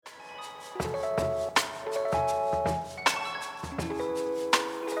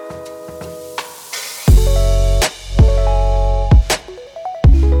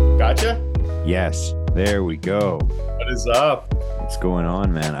Gotcha. Yes, there we go. What is up? What's going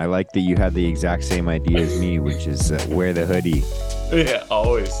on, man? I like that you had the exact same idea as me, which is wear the hoodie. Yeah,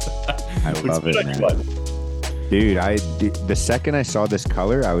 always. I Which love it, man. one? Dude, the second I saw this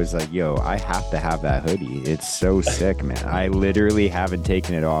color, I was like, yo, I have to have that hoodie. It's so sick, man. I literally haven't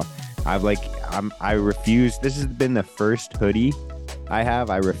taken it off. I refuse. This has been the first hoodie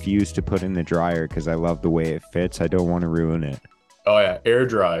I refuse to put in the dryer because I love the way it fits. I don't want to ruin it. Oh yeah, air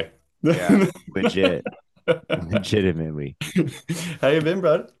dry. Yeah, legit. Legitimately. How you been,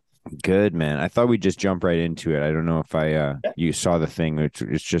 bud? Good, man. I thought we'd just jump right into it. I don't know if you saw the thing.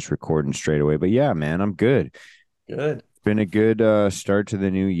 It's just recording straight away. But yeah, man, I'm good. Good. Been a good start to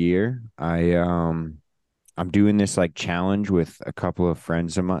the new year. I'm doing this like challenge with a couple of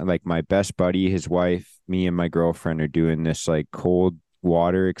friends of mine, like my best buddy, his wife, me and my girlfriend are doing this like cold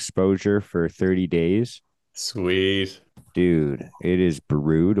water exposure for 30 days. Sweet. Dude, it is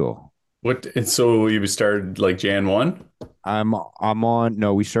brutal. What? And so you started like Jan 1? I'm on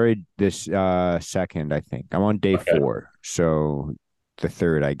no, we started this second, I think. I'm on day Okay. 4. So the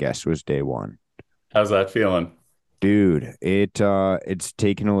third, I guess, was day 1. How's that feeling? Dude, it's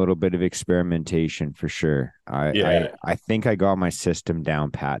taken a little bit of experimentation for sure. Yeah. I think I got my system down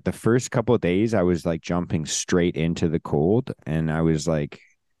pat. The first couple of days I was like jumping straight into the cold and I was like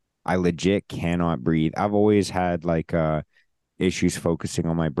I legit cannot breathe. I've always had like issues focusing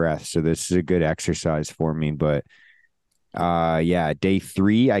on my breath, so this is a good exercise for me, but yeah, day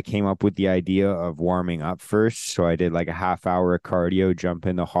 3, I came up with the idea of warming up first. So I did like a half hour of cardio, jump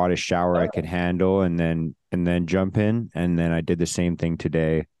in the hottest shower I could handle, and then jump in. And then I did the same thing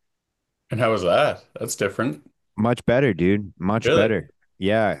today. And how was that? That's different. Much better, dude. Much Really? better.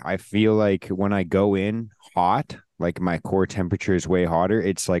 Yeah, I feel like when I go in hot, like my core temperature is way hotter,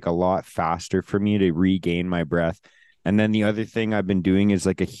 it's like a lot faster for me to regain my breath. And then the other thing I've been doing is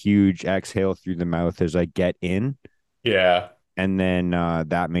like a huge exhale through the mouth as I get in. Yeah. And then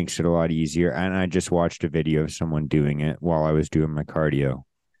that makes it a lot easier. And I just watched a video of someone doing it while I was doing my cardio.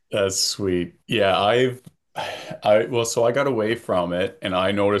 That's sweet. Yeah, well, so I got away from it and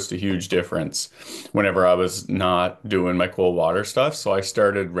I noticed a huge difference whenever I was not doing my cold water stuff. So I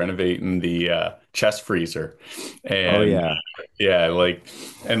started renovating the chest freezer. Oh And yeah. yeah, like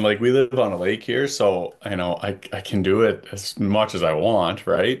we live on a lake here, so I can do it as much as I want,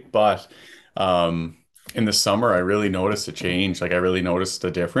 right? But um in the summer I really noticed a change. Like I really noticed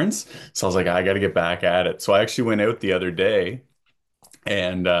a difference. So I was like, I got to get back at it. So I actually went out the other day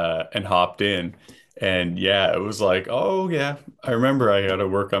and hopped in. And yeah, it was like, oh yeah, I remember I got to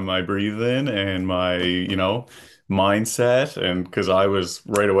work on my breathing and my, mindset. And because I was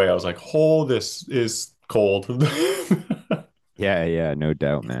right away, I was like, oh, this is cold. Yeah, yeah, no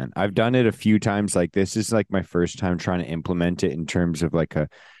doubt, man. I've done it a few times. Like this is like my first time trying to implement it in terms of like a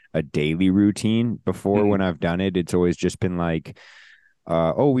daily routine. Before Mhm. when I've done it, it's always just been like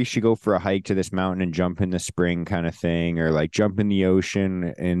oh, we should go for a hike to this mountain and jump in the spring kind of thing, or like jump in the ocean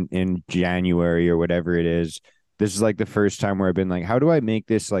in January or whatever it is. This is like the first time where I've been like, how do I make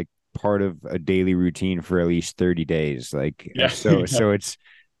this like part of a daily routine for at least 30 days? Like Yeah. so it's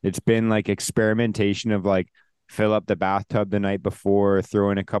been like experimentation of like fill up the bathtub the night before,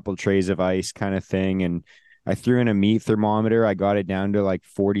 throw in a couple trays of ice kind of thing. And I threw in a meat thermometer. I got it down to like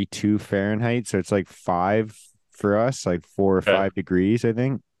 42 Fahrenheit. So it's like 5 for us, like 4 or 5 degrees, I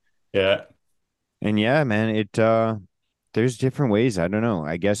think. Yeah. And yeah, man, there's different ways. I don't know.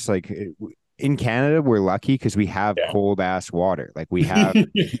 I guess in Canada, we're lucky because we have Yeah. cold ass water. Like we have,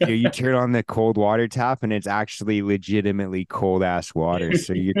 you turn on the cold water tap and it's actually legitimately cold ass water.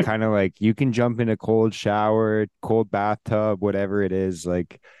 So you're kind of like, you can jump in a cold shower, cold bathtub, whatever it is.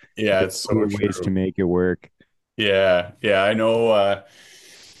 Like Yeah, there's it's so cool ways to true. make it work. Yeah. Yeah. I know.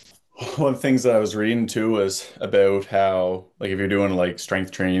 One of the things that I was reading too was about how, like, if you're doing like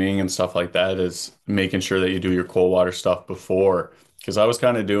strength training and stuff like that, is making sure that you do your cold water stuff before. Because I was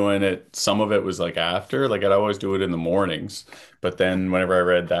kind of doing it, some of it was like after, like I'd always do it in the mornings. But then whenever I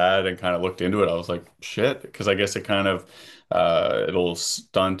read that and kind of looked into it, I was like, shit, because I guess it kind of, it'll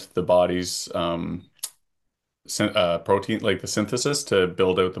stunt the body's protein, like the synthesis to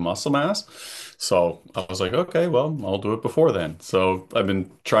build out the muscle mass. So I was like, okay, well, I'll do it before then. So I've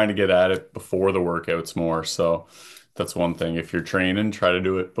been trying to get at it before the workouts more. So that's one thing. If you're training, try to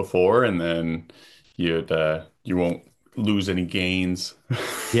do it before, and then you won't lose any gains.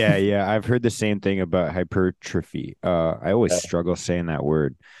 Yeah, yeah. I've heard the same thing about hypertrophy. I always Yeah, struggle saying that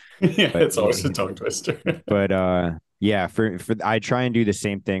word. yeah, But it's always a tongue twister. but Yeah, for I try and do the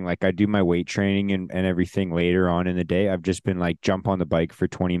same thing. Like I do my weight training and everything later on in the day. I've just been like jump on the bike for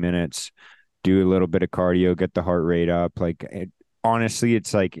 20 minutes, do a little bit of cardio, get the heart rate up. Honestly,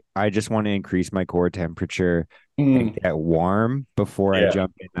 it's like I just want to increase my core temperature and Mm, get warm before I yeah.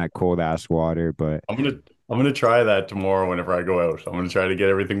 jump in that cold ass water. But I'm gonna try that tomorrow whenever I go out. I'm gonna try to get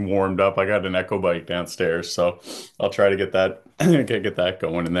everything warmed up. I got an echo bike downstairs, so I'll try to get that get that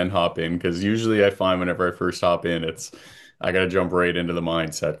going and then hop in because usually I find whenever I first hop in, it's I gotta jump right into the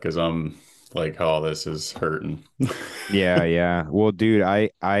mindset because I'm like, oh, this is hurting. yeah, yeah. Well, dude, I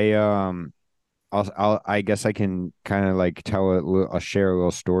guess I can kind of like I'll share a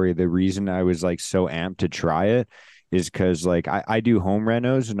little story. The reason I was like so amped to try it is because like I do home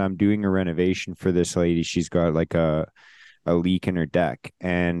renos and I'm doing a renovation for this lady. She's got like a leak in her deck.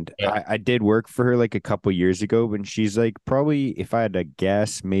 And Yeah, I did work for her like a couple years ago when she's like probably, if I had to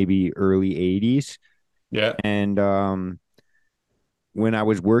guess, maybe early 80s. yeah, And when I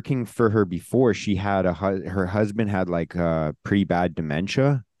was working for her before, she had her husband had like pretty bad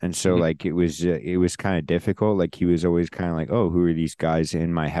dementia, and so mhm, like it was kind of difficult. Like he was always kind of like, oh, who are these guys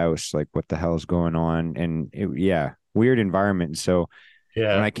in my house? Like what the hell's going on? And yeah, weird environment. So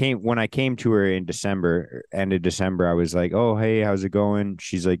yeah, when I came to her in December, end of December, I was like, oh hey, how's it going?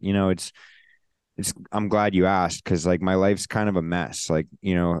 She's like, it's I'm glad you asked because like my life's kind of a mess. Like,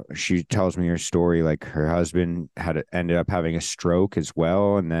 she tells me her story. Like her husband ended up having a stroke as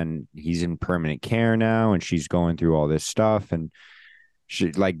well, and then he's in permanent care now, and she's going through all this stuff. And she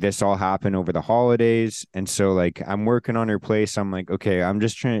like this all happened over the holidays. And so like I'm working on her place. I'm like, okay, I'm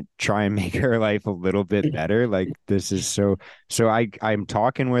just try and make her life a little bit better. Like this is so I'm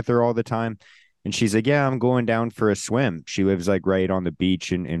talking with her all the time. And she's like, yeah, I'm going down for a swim. She lives like right on the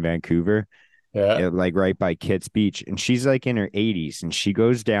beach in Vancouver, yeah. yeah, like right by Kitts Beach. And she's like in her 80s and she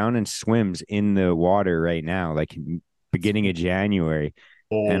goes down and swims in the water right now, like beginning of January.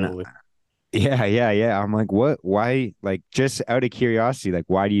 And Holy, yeah, yeah, yeah. I'm like, what? Why? Like, just out of curiosity, like,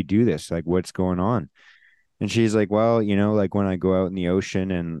 why do you do this? Like, what's going on? And she's like, well, like when I go out in the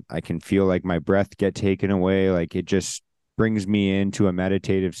ocean and I can feel like my breath get taken away, like it just brings me into a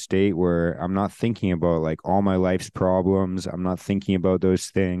meditative state where I'm not thinking about like all my life's problems. I'm not thinking about those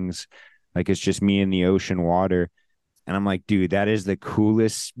things. Like it's just me in the ocean water. And I'm like, dude, that is the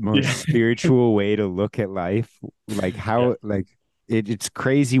coolest, yeah, most spiritual way to look at life. Like yeah, how like it's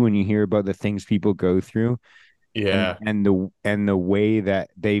crazy when you hear about the things people go through yeah. and the way that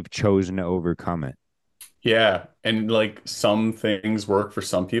they've chosen to overcome it. Yeah, and like some things work for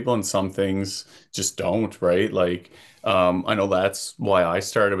some people and some things just don't, right? Like I know that's why I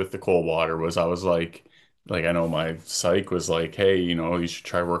started with the cold water was I was like I know my psych was like, "Hey, you should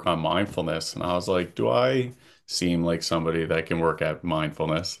try work on mindfulness." And I was like, "Do I seem like somebody that can work at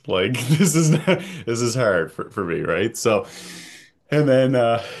mindfulness? Like this is hard for me, right?" So and then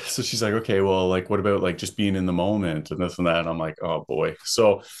so she's like, "Okay, well, like what about like just being in the moment and this and that?" And I'm like, "Oh boy."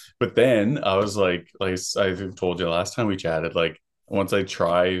 So but then I was like I told you last time we chatted, like once I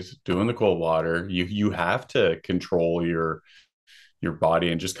tried doing the cold water, you have to control your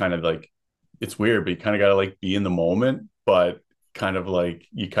body and just kind of like it's weird, but you kind of gotta like be in the moment, but kind of like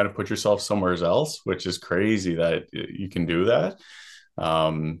you kind of put yourself somewhere else, which is crazy that you can do that.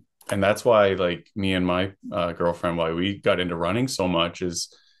 And that's why like me and my girlfriend, why we got into running so much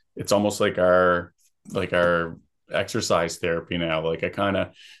is it's almost like our exercise therapy now. Like I kind of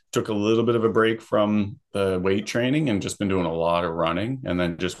took a little bit of a break from the weight training and just been doing a lot of running and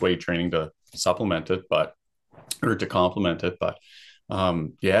then just weight training to supplement it, but or to complement it. But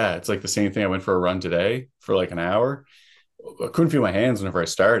yeah, it's like the same thing. I went for a run today for like an hour. I couldn't feel my hands whenever I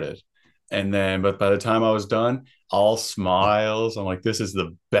started. And then, but by the time I was done, all smiles. I'm like, this is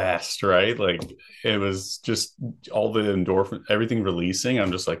the best, right? Like it was just all the endorphin, everything releasing.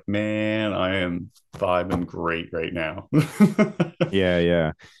 I'm just like, man, I am vibing great right now. Yeah,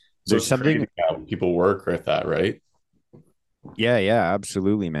 yeah. So There's it's crazy something. how people work with that, right? Yeah, yeah,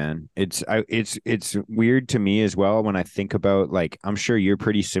 absolutely, man. It's weird to me as well when I think about like I'm sure you're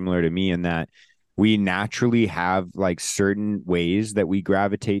pretty similar to me in that we naturally have like certain ways that we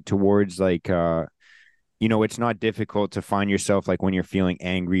gravitate towards it's not difficult to find yourself like when you're feeling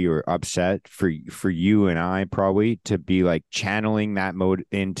angry or upset for you and I probably to be like channeling that mode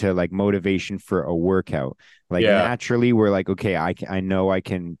into like motivation for a workout. Like Yeah. naturally we're like, okay, I know I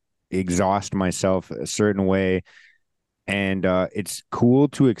can exhaust myself a certain way and it's cool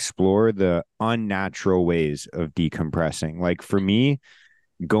to explore the unnatural ways of decompressing. Like for me,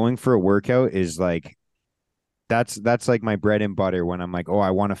 going for a workout is like that's like my bread and butter when I'm like, oh,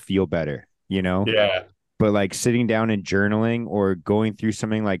 I want to feel better, you know? Yeah. but like sitting down and journaling or going through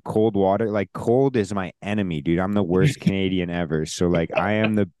something like cold water, like cold is my enemy, dude. I'm the worst Canadian ever. So like I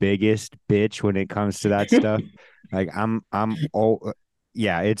am the biggest bitch when it comes to that stuff. Like I'm all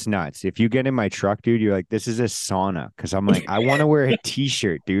yeah, it's nuts. If you get in my truck, dude, you're like, this is a sauna. Cause I'm like, I want to wear a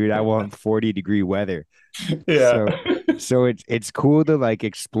t-shirt, dude. I want 40-degree weather. Yeah. So it's cool to like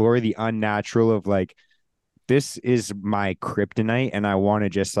explore the unnatural of like this is my kryptonite and I want to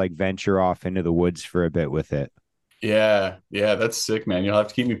just like venture off into the woods for a bit with it. Yeah, yeah, that's sick, man. You'll have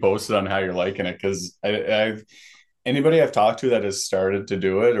to keep me posted on how you're liking it because I've anybody I've talked to that has started to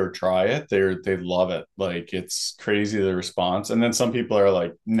do it or try it, they love it. Like it's crazy the response. And then some people are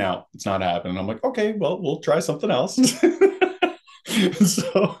like, no, it's not happening. I'm like, okay, well, we'll try something else.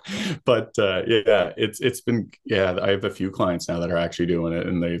 So, but yeah, it's been yeah. I have a few clients now that are actually doing it,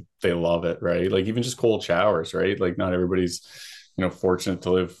 and they love it, right? Like even just cold showers, right? Like not everybody's fortunate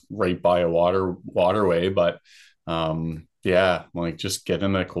to live right by a waterway, but yeah, like just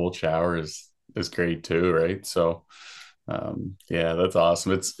getting a cold shower is great too, right? So yeah, that's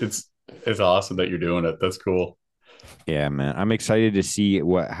awesome. It's awesome that you're doing it. That's cool. Yeah, man. I'm excited to see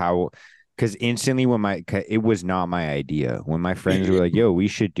because instantly it was not my idea. When my friends were like, yo, we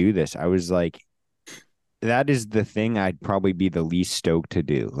should do this, I was like, that is the thing I'd probably be the least stoked to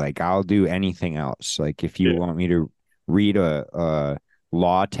do. Like, I'll do anything else. Like, if you Yeah. want me to read a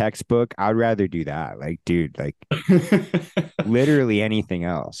law textbook, I'd rather do that. Like, dude, like literally anything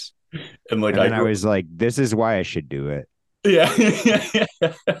else. And like And I then I grew was like, this is why I should do it. yeah, yeah,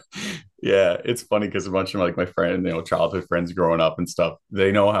 yeah. It's funny because a bunch of like my friend, childhood friends growing up and stuff,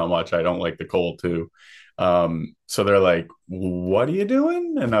 they know how much I don't like the cold too. So they're like, "What are you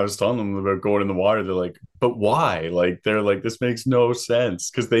doing?" And I was telling them about going in the water. They're like, "But why?" Like they're like, "This makes no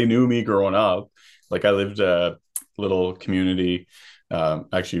sense," because they knew me growing up. Like I lived a little community.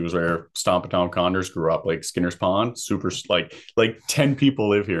 Actually, it was where Stomp Tom Condors grew up, like Skinner's Pond. Super, like 10 people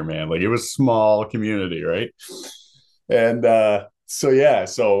live here, man. Like it was a small community, right? And so yeah,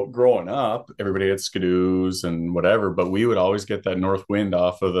 so growing up, everybody had skidoos and whatever, but we would always get that north wind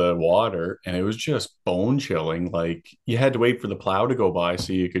off of the water, and it was just bone chilling. Like you had to wait for the plow to go by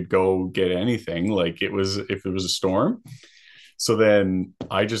so you could go get anything. Like it was if it was a storm. So then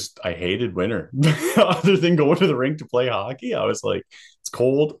I hated winter. Other than going to the rink to play hockey, I was like, it's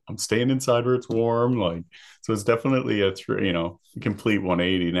cold. I'm staying inside where it's warm. Like so, it's definitely a complete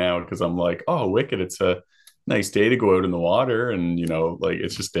 180 now because I'm like, oh, wicked! It's a nice day to go out in the water, and like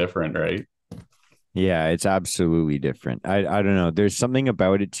it's just different, right? Yeah, it's absolutely different. I don't know. There's something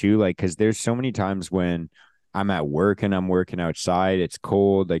about it too, like because there's so many times when I'm at work and I'm working outside, it's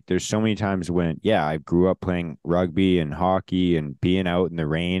cold. Like there's so many times when, yeah, I grew up playing rugby and hockey and being out in the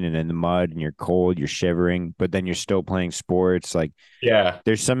rain and in the mud and you're cold, you're shivering, but then you're still playing sports. Like Yeah.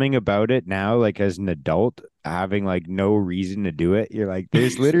 there's something about it now, like as an adult, having like no reason to do it. You're like,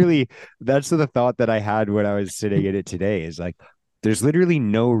 there's literally that's the thought that I had when I was sitting in it today is like, there's literally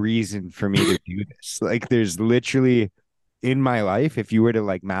no reason for me to do this. Like, there's literally in my life, if you were to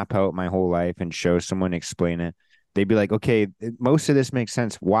like map out my whole life and show someone explain it, they'd be like, okay, most of this makes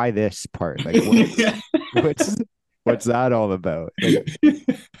sense. Why this part? Like, what's what's that all about? Like,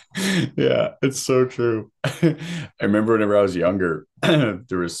 Yeah, it's so true. I remember whenever I was younger, there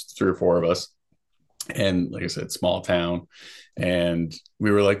was three or four of us, and like I said, small town, and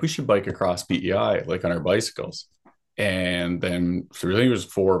we were like, we should bike across PEI like on our bicycles. And then so I think it was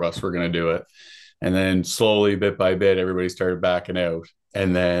four of us were going to do it, and then slowly, bit by bit, everybody started backing out.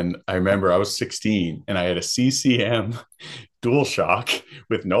 And then I remember I was 16 and I had a CCM dual shock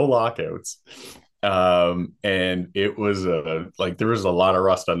with no lockouts. And it was like there was a lot of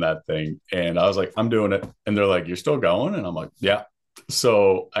rust on that thing. And I was like, I'm doing it. And they're like, you're still going? And I'm like, yeah.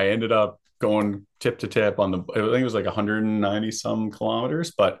 So I ended up going tip to tip on I think it was like 190 some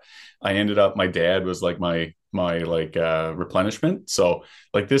kilometers, but I ended up, my dad was like my like replenishment. So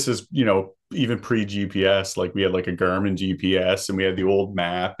like this is, even pre GPS, like we had like a Garmin GPS and we had the old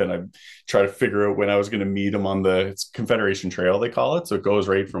map, and I try to figure out when I was going to meet him on it's Confederation Trail, they call it. So it goes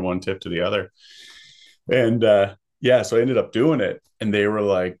right from one tip to the other. And yeah, so I ended up doing it, and they were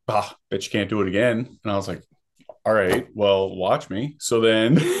like, "Ah, bet you can't do it again." And I was like, "All right, well, watch me." So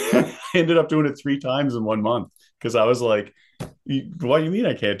then I ended up doing it 3 times in 1 month because I was like, "What do you mean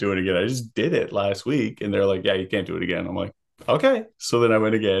I can't do it again? I just did it last week." And they're like, "Yeah, you can't do it again." I'm like, "Okay." So then I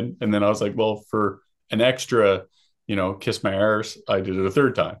went again, and then I was like, "Well, for an extra, kiss my arse, I did it a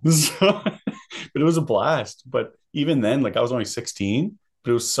third time." So, but it was a blast. But even then, like I was only 16,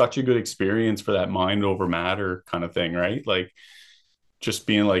 but it was such a good experience for that mind over matter kind of thing, right? Like just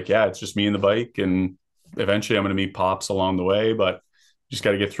being like, yeah, it's just me and the bike, and eventually I'm going to meet pops along the way, but just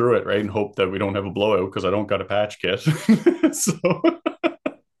got to get through it, right? And hope that we don't have a blowout because I don't got a patch kit. So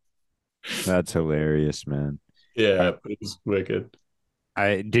That's hilarious, man. yeah, I, it was wicked.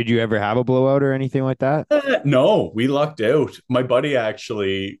 I did you ever have a blowout or anything like that? No, we lucked out. My buddy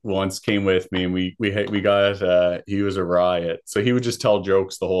actually once came with me, and we got he was a riot. So he would just tell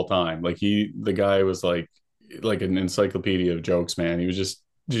jokes the whole time. Like the guy was like an encyclopedia of jokes, man. He was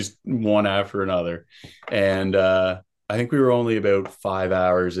just one after another. And I think we were only about 5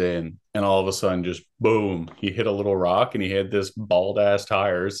 hours in, and all of a sudden, just boom, he hit a little rock, and he had this bald ass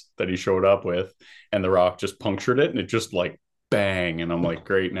tires that he showed up with, and the rock just punctured it, and it just like bang. And I'm like,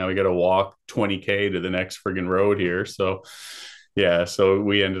 great, now we got to walk 20K to the next friggin' road here. So yeah, so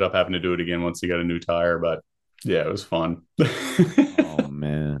we ended up having to do it again once he got a new tire, but yeah, it was fun. Oh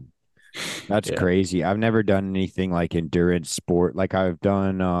man. That's Yeah. crazy. I've never done anything like endurance sport. Like I've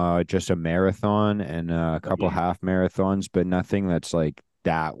done just a marathon and a couple half marathons, but nothing that's like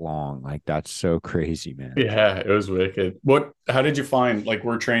that long. Like that's so crazy, man. Yeah, it was wicked. How did you find, like,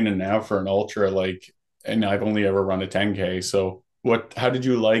 we're training now for an ultra, like, and I've only ever run a 10K. So how did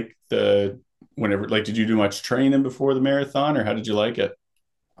you like whenever, like, did you do much training before the marathon, or how did you like it?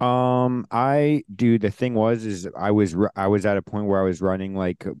 I do the thing was is I was at a point where I was running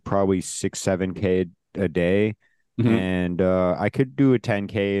like probably 6, 7K a day. Hmm. And I could do a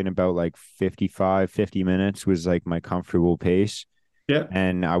 10K in about like 55, 50 minutes was like my comfortable pace. Yeah.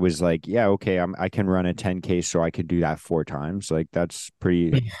 And I was like, yeah, okay, I can run a 10K, so I could do that 4 times. Like that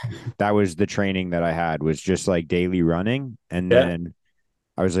was the training that I had was just like daily running. And Yeah. then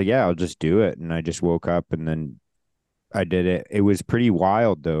I was like, yeah, I'll just do it. And I just woke up and then I did it. It was pretty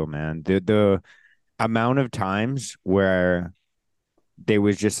wild though, man. The amount of times where there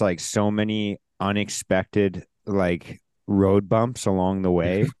was just like so many unexpected like road bumps along the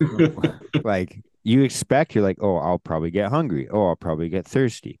way. Like you're like, oh, I'll probably get hungry. Oh, I'll probably get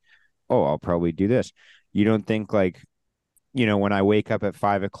thirsty. Oh, I'll probably do this. You don't think like, when I wake up at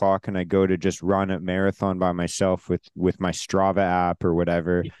 5 o'clock and I go to just run a marathon by myself with my Strava app or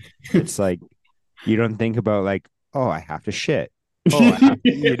whatever, it's like you don't think about like, oh, I have to shit. Oh, I have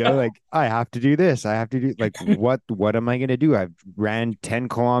to, Yeah. like I have to do this. I have to do like what am I gonna do? I've ran 10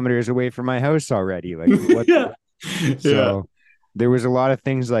 kilometers away from my house already. Like what Yeah. Yeah. so there was a lot of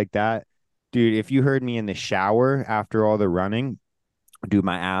things like that. Dude, if you heard me in the shower after all the running, dude,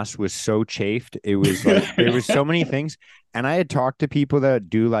 my ass was so chafed. It was like there was so many things. And I had talked to people that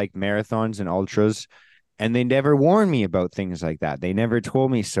do like marathons and ultras, and they never warned me about things like that. They never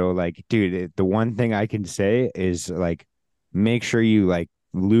told me. So, like, dude, the one thing I can say is like, make sure you like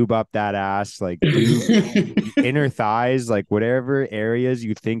lube up that ass, like, do inner thighs, like, whatever areas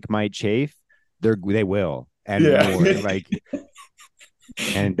you think might chafe, they will, and Yeah. more. Like,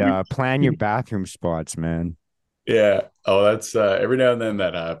 and plan your bathroom spots, man. Yeah. Oh, that's every now and then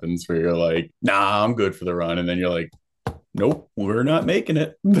that happens where you're like, nah, I'm good for the run. And then you're like, nope, we're not making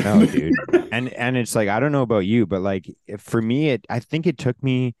it. No, dude. And it's like I don't know about you, but like for me, I think it took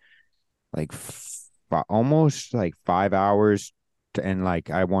me like almost like 5 hours and like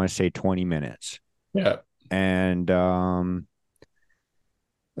I want to say 20 minutes. Yeah. And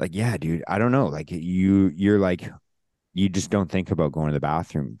like yeah, dude, I don't know. Like you're like you just don't think about going to the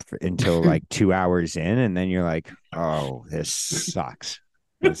bathroom until like 2 hours in, and then you're like, oh, this sucks.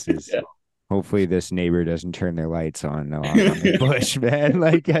 This is Yeah. hopefully this neighbor doesn't turn their lights on the bush, man.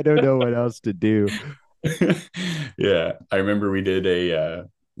 Like I don't know what else to do. Yeah. I remember we did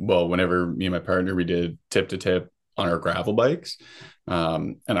well, whenever me and my partner, we did tip to tip on our gravel bikes.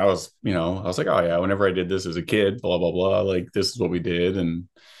 And I was like, oh yeah, whenever I did this as a kid, blah, blah, blah, like this is what we did.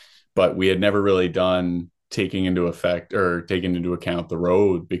 But we had never really done taking into account the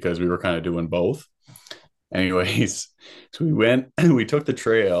road because we were kind of doing both. Anyways, so we took the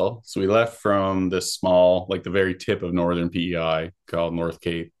trail. So we left from this small, like the very tip of northern PEI called North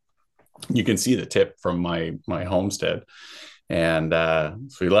Cape. You can see the tip from my homestead. And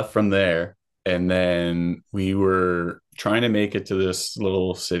so we left from there. And then we were trying to make it to this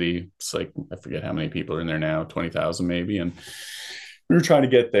little city. It's like, I forget how many people are in there now, 20,000 maybe. And we were trying to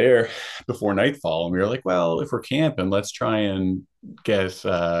get there before nightfall. And we were like, well, if we're camping, let's try and let's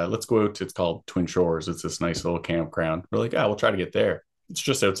go out to, it's called Twin Shores. It's this nice little campground. We're like, we'll try to get there. It's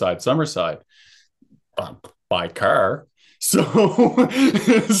just outside Summerside by car. So,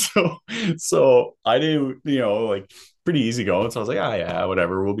 so, so I did, like pretty easy going. So I was like, yeah,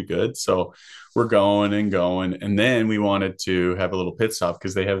 whatever, we'll be good. So we're going and going. And then we wanted to have a little pit stop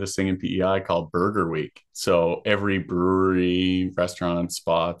because they have this thing in PEI called Burger Week. So every brewery, restaurant,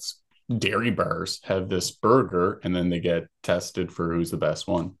 spots, dairy bars have this burger and then they get tested for who's the best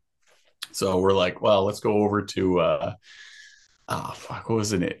one. So we're like, well, let's go over to Oh fuck, what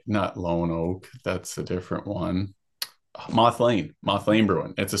was it? Not Lone Oak. That's a different one. Moth Lane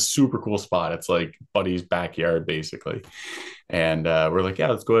Brewing. It's a super cool spot. It's like Buddy's backyard, basically. And we're like, yeah,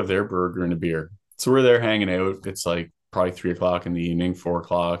 let's go have their burger and a beer. So we're there hanging out. It's like probably 3 o'clock in the evening, 4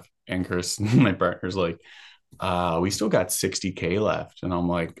 o'clock. And Chris, my partner's like, we still got 60K left. And I'm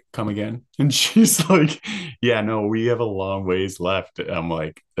like, come again? And she's like, yeah, no, we have a long ways left. I'm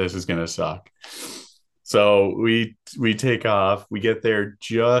like, this is gonna suck. So we take off, we get there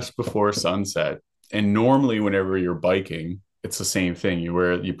just before sunset. And normally whenever you're biking, it's the same thing.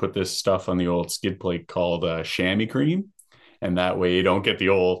 You put this stuff on the old skid plate called chamois cream, and that way you don't get the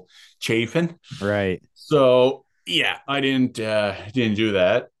old chafing. Right. So yeah, I didn't do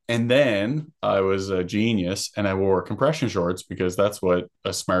that. And then I was a genius and I wore compression shorts because that's what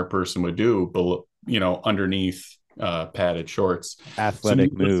a smart person would do, below, underneath padded shorts. So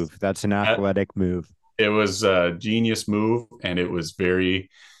Athletic move. That's an athletic move. it was a genius move and it was very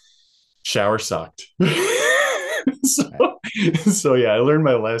shower sucked. so yeah, I learned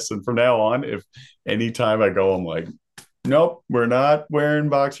my lesson. From now on, if anytime I go, I'm like, nope, we're not wearing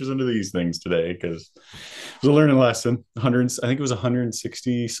boxers under these things today because it was a learning lesson. 100, I think it was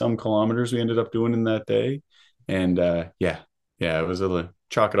 160 some kilometers we ended up doing in that day, and yeah, it was a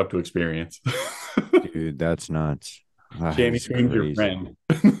chalk it up to experience. Dude, that's nuts. Jamie That's Cream's your crazy. friend.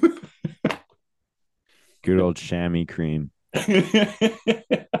 Good old chamois cream.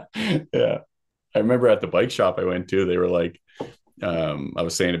 Yeah, I remember at the bike shop I went to, they were like, I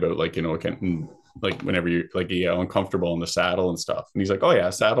was saying about like like whenever you're like uncomfortable in the saddle and stuff, and he's like, oh yeah,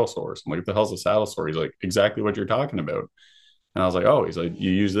 saddle sores. I'm like, what the hell's a saddle sore? He's like, exactly what you're talking about. And I was like, oh, he's like,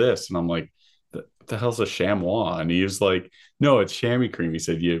 you use this, and I'm like, what the hell's a chamois? And he was like, no, it's chamois cream. He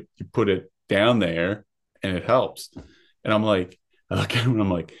said you put it down there and it helps. And I'm like, I look at him and I'm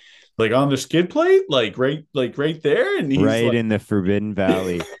like on the skid plate, like right there. And he's Right like, in the Forbidden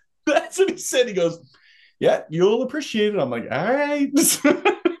Valley. that's what he said. He goes, yeah, you'll appreciate it. I'm like, all right.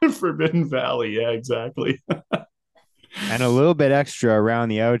 Forbidden Valley. Yeah, exactly. And a little bit extra around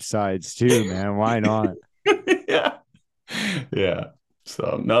the outsides too, man. Why not? Yeah. Yeah.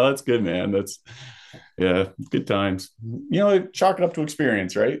 So no, that's good, man. That's yeah, good times. Chalk it up to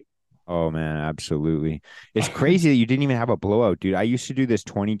experience, right? Oh man, absolutely. It's crazy that you didn't even have a blowout, dude. I used to do this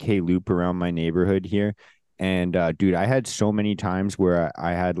 20K loop around my neighborhood here. And dude, I had so many times where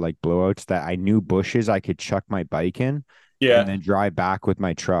I had like blowouts that I knew bushes I could chuck my bike in and Yeah. then drive back with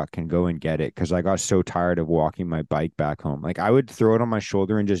my truck and go and get it because I got so tired of walking my bike back home. Like I would throw it on my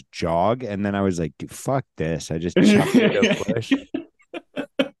shoulder and just jog. And then I was like, dude, fuck this. I just chucked it in a bush.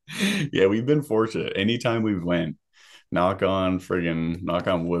 Yeah, we've been fortunate. Anytime we've went, knock on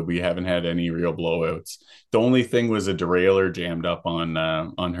wood, we haven't had any real blowouts. The only thing was a derailleur jammed up on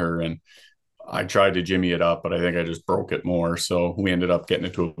her, and I tried to jimmy it up, but I think I just broke it more. So we ended up getting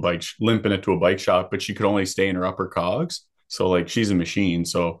it to limping it to a bike shop, but she could only stay in her upper cogs. So like she's a machine.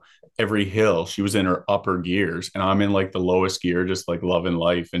 So every hill she was in her upper gears and I'm in like the lowest gear, just like loving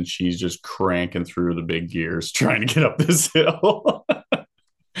life. And she's just cranking through the big gears trying to get up this hill.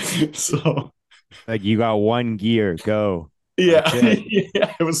 So Like you got one gear, go. yeah, That's it.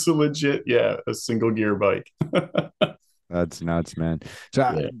 yeah, it was a legit, yeah, a single gear bike. That's nuts, man. So,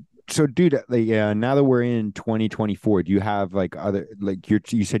 Yeah. so dude, like, now that we're in 2024, do you have like other like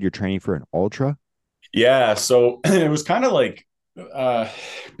you said you're training for an ultra? Yeah, so it was kind of like uh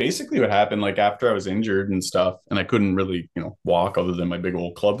basically what happened like after I was injured and stuff and I couldn't really, walk other than my big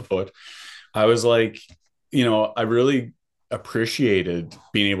old club foot. I was like, I really appreciated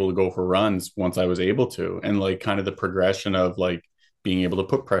being able to go for runs once I was able to and like kind of the progression of like being able to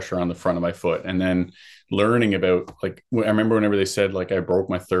put pressure on the front of my foot and then learning about like I remember whenever they said like I broke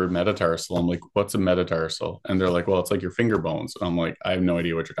my third metatarsal. I'm like, what's a metatarsal? And they're like, well, it's like your finger bones. And I'm like, I have no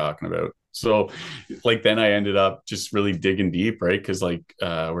idea what you're talking about. So like then I ended up just really digging deep, right? Because like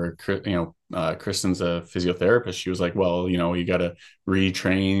Kristen's a physiotherapist. She was like, well, you got to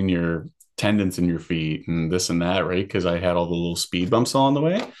retrain your tendons in your feet and this and that, right? Because I had all the little speed bumps along the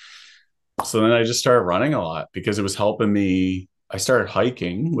way. So then I just started running a lot because it was helping me. I started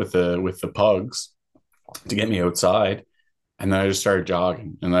hiking with the pugs to get me outside. And then I just started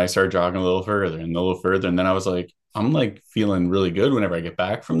jogging. And then I started jogging a little further and a little further. And then I was like, I'm like feeling really good whenever I get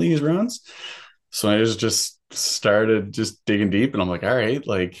back from these runs. So I just started just digging deep and I'm like, all right,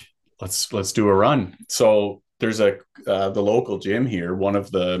 like let's do a run. So there's the local gym here, one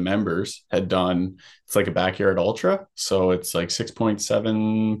of the members had done it's like a backyard ultra. So it's like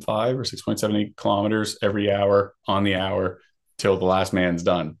 6.75 or 6.78 kilometers every hour on the hour till the last man's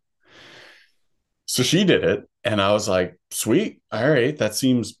done. So she did it. And I was like, Sweet. All right. That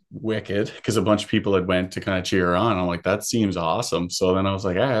seems wicked because a bunch of people had went to kind of cheer her on. I'm like, that seems awesome. So then I was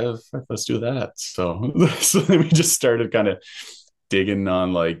like, ah, let's do that. So, so then we just started kind of digging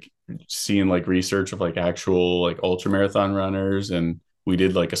on like seeing like research of like actual like ultra marathon runners. And we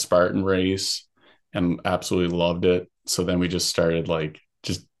did like a Spartan race and absolutely loved it. So then we just started like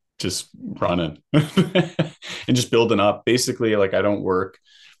just running and just building up. Basically, like I don't work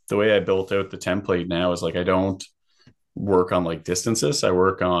the way I built out the template now is like I don't work on like distances. I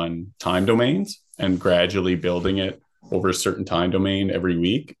work on time domains and gradually building it over a certain time domain every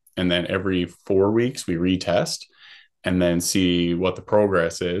week. And then every 4 weeks, we retest and then see what the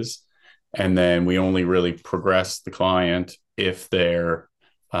progress is. And then we only really progress the client if they're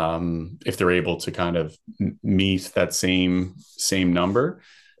able to kind of meet that same number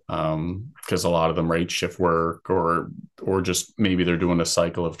because a lot of them rate shift work or just maybe they're doing a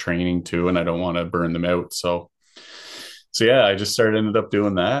cycle of training too and I don't want to burn them out so yeah, I just started ended up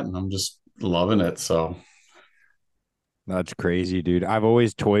doing that and I'm just loving it. So That's crazy, dude. I've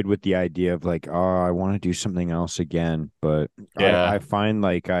always toyed with the idea of like, oh, I want to do something else again, but I yeah, find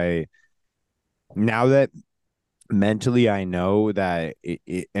like I now that mentally I know that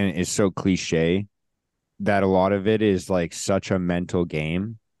and it's so cliche that a lot of it is like such a mental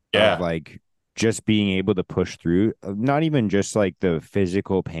game of yeah, like just being able to push through, not even just like the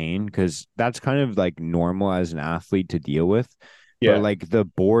physical pain, because that's kind of like normal as an athlete to deal with, but yeah, like the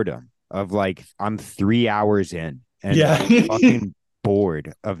boredom of like I'm 3 hours in and yeah. I'm fucking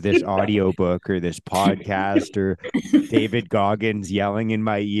bored of this audiobook or this podcast or David Goggins yelling in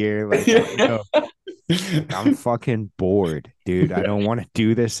my ear. Like, yo, like I'm fucking bored, dude. I don't want to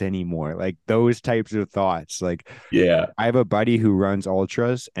do this anymore. Like those types of thoughts. Like Yeah. I have a buddy who runs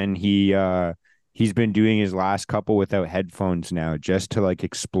ultras and he's been doing his last couple without headphones now just to like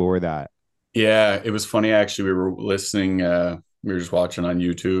explore that. Yeah, it was funny actually. We were listening, we were just watching on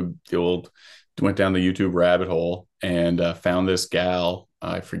YouTube, the old went down the YouTube rabbit hole and found this gal.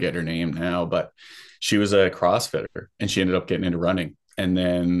 I forget her name now, but she was a CrossFitter and she ended up getting into running. And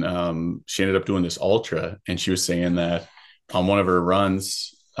then she ended up doing this ultra, and she was saying that on one of her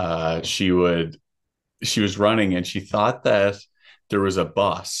runs, she was running and she thought that there was a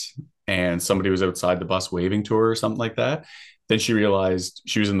bus and somebody was outside the bus waving to her or something like that. Then she realized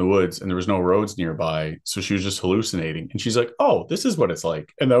she was in the woods and there was no roads nearby. So she was just hallucinating. And she's like, oh, this is what it's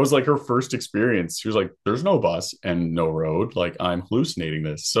like. And that was like her first experience. She was like, there's no bus and no road. Like I'm hallucinating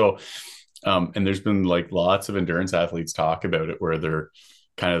this. So, and there's been like lots of endurance athletes talk about it where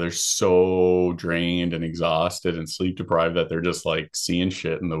they're so drained and exhausted and sleep deprived that they're just like seeing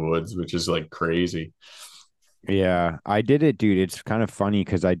shit in the woods, which is like crazy. Yeah, I did it, dude. It's kind of funny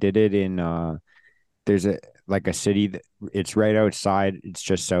because I did it in there's a like a city that it's right outside, it's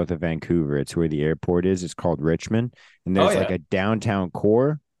just south of Vancouver. It's where the airport is. It's called Richmond. And Oh there's like yeah. a downtown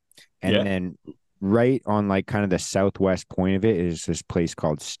core. And Yeah. then right on like kind of the southwest point of it is this place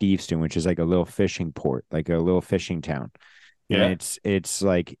called Steveston, which is like a little fishing port, like a little fishing town. And Yeah. it's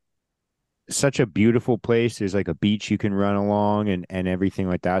like such a beautiful place. There's like a beach you can run along and everything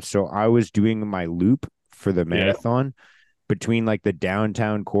like that. So I was doing my loop for the Yeah. marathon between like the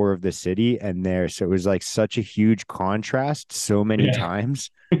downtown core of the city and there. So it was like such a huge contrast so many Yeah.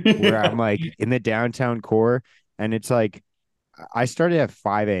 times where I'm Yeah. like in the downtown core and it's like I started at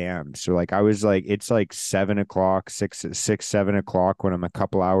 5 a.m. So like I was like it's like 7 o'clock, 7 o'clock when I'm a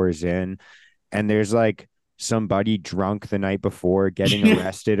couple hours in and there's like somebody drunk the night before getting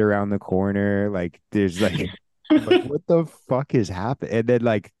arrested around the corner. Like there's like I'm like, what the fuck is happening? And then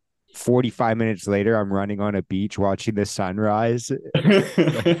like 45 minutes later, I'm running on a beach watching the sunrise.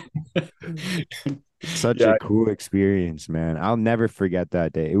 Like such a Yeah. cool experience, man. I'll never forget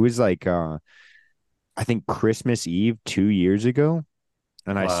that day. It was like I think Christmas Eve 2 years ago.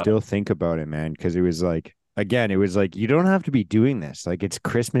 And I Wow. still think about it, man, because it was like again, it was like you don't have to be doing this. Like it's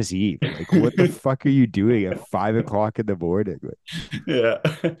Christmas Eve. Like what the fuck are you doing at 5 o'clock in the morning? Like, Yeah.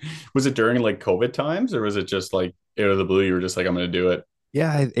 Was it during like COVID times or was it just like out of the blue you were just like I'm gonna do it?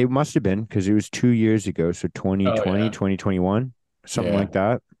 yeah, it must have been because it was 2 years ago. So Oh 2020, yeah. 2021, something Yeah. like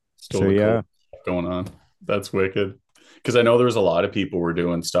that. Still So the COVID yeah. stuff going on. That's wicked. Because I know there was a lot of people were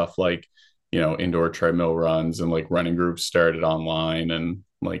doing stuff like, indoor treadmill runs and like running groups started online and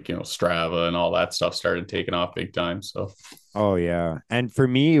like, Strava and all that stuff started taking off big time. So Oh yeah. And for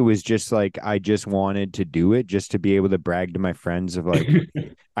me, it was just like I just wanted to do it just to be able to brag to my friends of like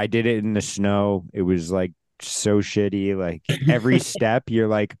I did it in the snow. It was like so shitty. Like every step you're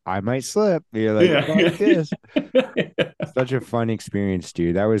like, I might slip. You're like, yeah. fuck this. Such a fun experience,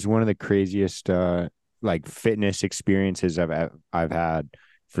 dude. That was one of the craziest like fitness experiences I've had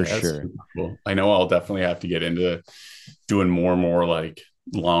for Yeah, that's sure. super cool. I know I'll definitely have to get into doing more and more like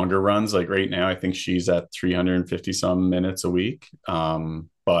longer runs. Like right now, I think she's at 350 some minutes a week.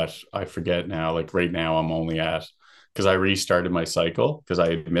 But I forget now, like right now I'm only at, because I restarted my cycle because I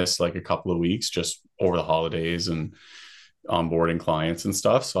had missed like a couple of weeks just over the holidays and onboarding clients and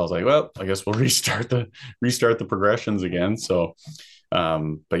stuff. So I was like, well, I guess we'll restart the progressions again. So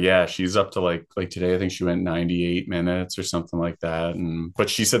but yeah, she's up to like today, I think she went 98 minutes or something like that. And but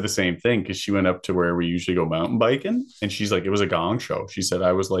she said the same thing because she went up to where we usually go mountain biking and she's like, it was a gong show. She said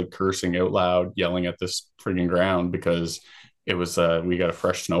I was like cursing out loud, yelling at this frigging ground because it was we got a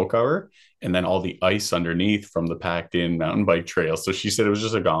fresh snow cover and then all the ice underneath from the packed in mountain bike trail. So she said it was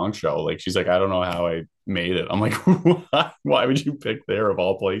just a gong show. Like she's like, I don't know how I made it. I'm like, why would you pick there of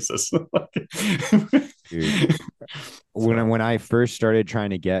all places? Dude, So when I first started trying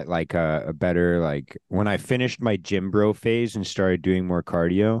to get like a better like when I finished my gym bro phase and started doing more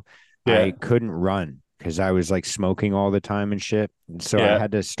cardio, yeah, I couldn't run because I was like smoking all the time and shit. And so I yeah,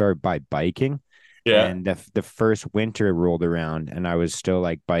 had to start by biking. yeah. And the first winter rolled around and I was still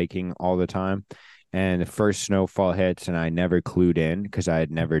like biking all the time. And the first snowfall hits and I never clued in because I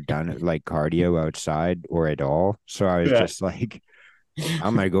had never done it like cardio outside or at all. So I was Yeah. just like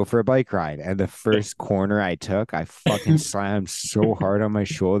I'm gonna go for a bike ride. And the first corner I took, I fucking slammed so hard on my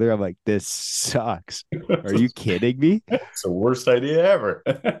shoulder. I'm like, this sucks. Are you kidding me? It's the worst idea ever.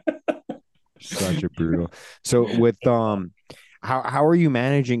 Such a brutal. So with how are you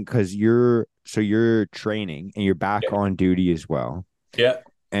managing? Because you're training and you're back on duty as well. Yeah,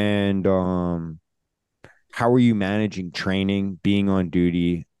 And how are you managing training, being on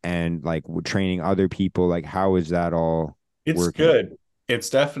duty, and like training other people? Like how is that all it's working? good. It's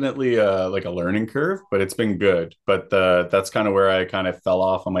definitely like a learning curve, but it's been good. But that's kind of where I kind of fell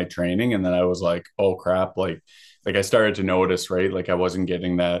off on my training, and then I was like, "Oh crap!" Like I started to notice, right? Like I wasn't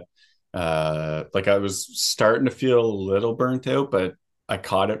getting that. Like I was starting to feel a little burnt out, but I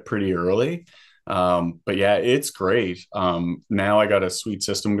caught it pretty early. But yeah, it's great. Now I got a sweet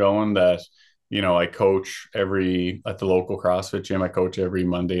system going that I coach every at the local CrossFit gym. I coach every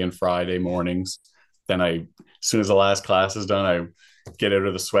Monday and Friday mornings. Then as soon as the last class is done, I get out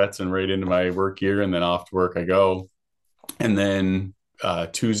of the sweats and right into my work gear, and then off to work I go. And then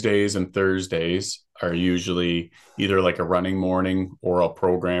Tuesdays and Thursdays are usually either like a running morning or I'll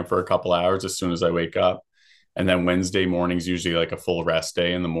program for a couple hours as soon as I wake up. And then Wednesday morning's usually like a full rest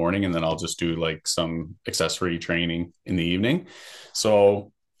day in the morning, and then I'll just do like some accessory training in the evening.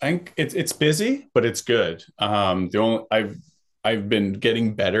 So I think it's busy, but it's good. The only I've been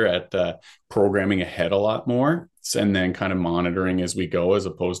getting better at programming ahead a lot more, and then kind of monitoring as we go, as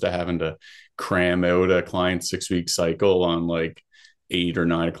opposed to having to cram out a client 6 week cycle on like 8 or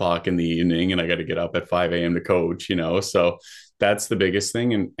 9 o'clock in the evening, and I got to get up at 5 a.m. to coach. So that's the biggest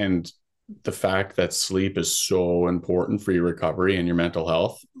thing, and the fact that sleep is so important for your recovery and your mental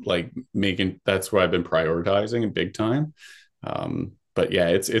health, like making that's where I've been prioritizing in big time. But yeah,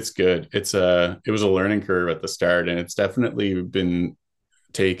 it's good. It was a learning curve at the start, and it's definitely been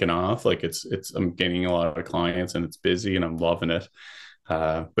taken off. Like it's I'm getting a lot of clients, and it's busy, and I'm loving it.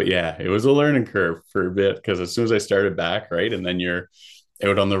 But yeah, it was a learning curve for a bit because as soon as I started back, right, and then you're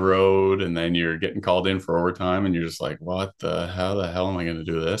out on the road, and then you're getting called in for overtime, and you're just like, what the hell am I going to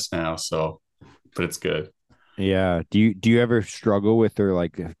do this now? So, but it's good. Yeah. Do you ever struggle with or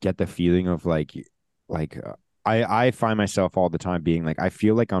like get the feeling of like I find myself all the time being like I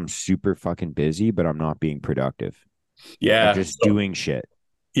feel like I'm super fucking busy, but I'm not being productive. I'm Yeah. just doing shit.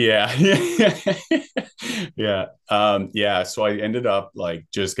 Yeah. Yeah. Yeah. So I ended up like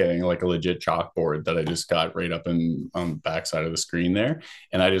just getting like a legit chalkboard that I just got right up in on the backside of the screen there.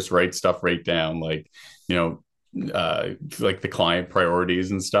 And I just write stuff right down, like, you like the client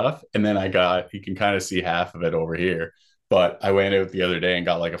priorities and stuff. And then you can kind of see half of it over here. But I went out the other day and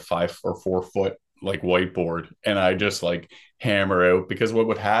got like a 5 or 4 foot like whiteboard, and I just like hammer out, because what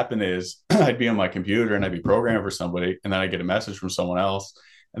would happen is I'd be on my computer and I'd be programming for somebody, and then I get a message from someone else,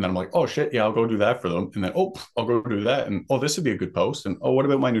 and then I'm like, oh shit, yeah, I'll go do that for them. And then, oh, I'll go do that. And oh, this would be a good post. And oh, what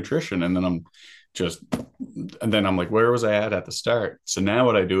about my nutrition? And then just, and then I'm like, where was I at the start? So now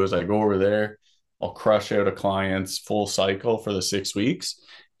what I do is I go over there, I'll crush out a client's full cycle for the 6 weeks.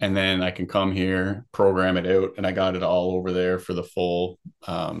 And then I can come here, program it out, and I got it all over there for the full,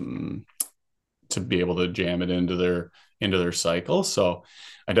 to be able to jam it into their cycle. So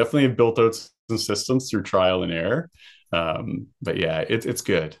I definitely have built out some systems through trial and error. But yeah, it's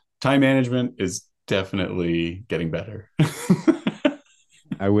good. Time management is definitely getting better.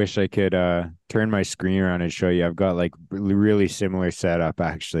 I wish I could turn my screen around and show you. I've got like really similar setup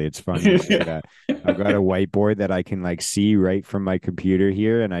actually. It's funny. I've got a whiteboard that I can like see right from my computer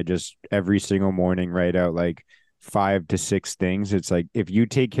here, and I just every single morning write out like 5 to 6 things. It's like if you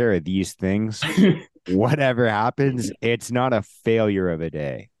take care of these things, whatever happens, it's not a failure of a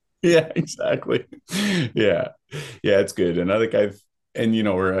day. Yeah, exactly. Yeah. Yeah, it's good. And I think and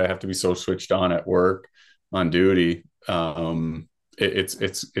where I have to be so switched on at work on duty,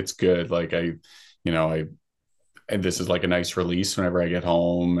 it's good. Like I and this is like a nice release whenever I get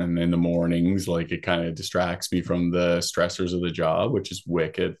home and in the mornings, like it kind of distracts me from the stressors of the job, which is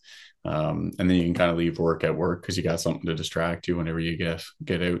wicked. And then you can kind of leave work at work because you got something to distract you whenever you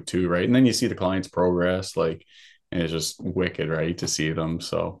get out too, right? And then you see the client's progress, like, and it's just wicked, right, to see them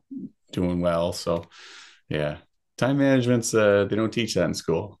so doing well. So yeah, time management's they don't teach that in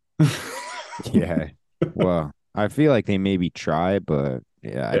school. Yeah. Well, I feel like they maybe try, but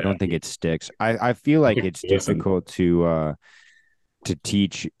yeah, I Yeah, don't think it sticks. I feel like it's listen. difficult to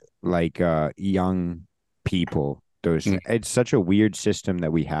teach like young people those. Mm, It's such a weird system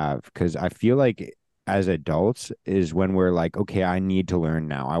that we have because I feel like as adults is when we're like, okay, I need to learn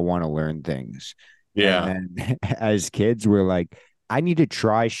now. I want to learn things. And yeah, then as kids, we're like, I need to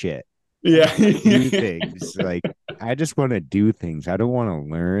try shit. I yeah, need to do things. Like I just want to do things. I don't want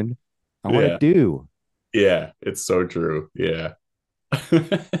to learn. I want to yeah, do. yeah. It's so true. Yeah.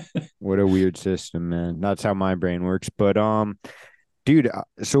 What a weird system, man. That's how my brain works. But dude,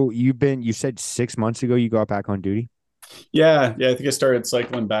 so you said 6 months ago you got back on duty? Yeah, yeah, I think I started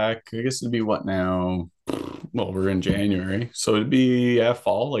cycling back. I guess it'd be what now? Well, we're in January, so it'd be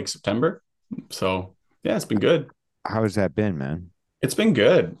fall, like September. So yeah, it's been good. How's that been, man? It's been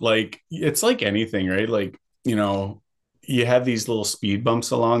good. Like it's like anything, right? Like, you have these little speed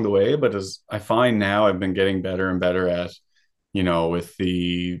bumps along the way, but as I find now, I've been getting better and better at, with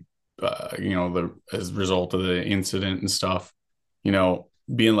the as a result of the incident and stuff,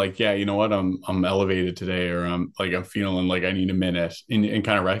 being like, yeah, you know what, I'm elevated today, or I'm feeling like I need a minute, and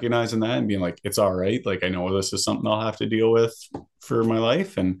kind of recognizing that and being like, it's all right. Like I know this is something I'll have to deal with for my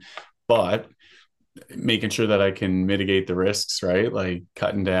life, but making sure that I can mitigate the risks, right? Like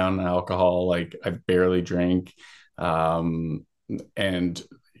cutting down on alcohol, like I barely drink, um, and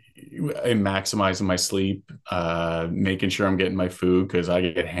maximizing my sleep, making sure I'm getting my food because I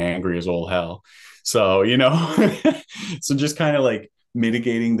get hangry as all hell. So, so just kind of like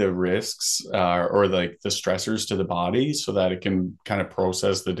mitigating the risks, or like the stressors to the body so that it can kind of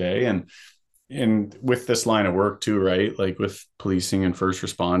process the day. And with this line of work too, right? Like with policing and first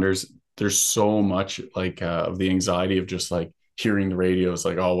responders, there's so much like of the anxiety of just like hearing the radios,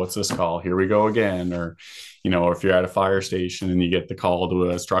 like, oh, what's this call? Here we go again. Or, or if you're at a fire station and you get the call to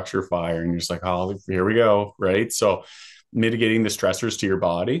a structure fire and you're just like, oh, here we go. Right. So mitigating the stressors to your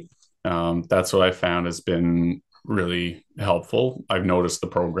body, that's what I found has been really helpful. I've noticed the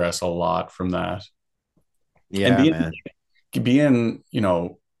progress a lot from that. And Yeah, being man. being,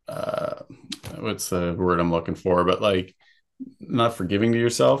 what's the word I'm looking for? But like not forgiving to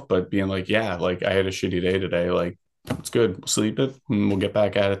yourself, but being like, yeah, like I had a shitty day today. Like it's good. We'll sleep it and we'll get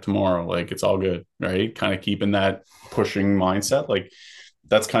back at it tomorrow. Like it's all good, right? Kind of keeping that pushing mindset. Like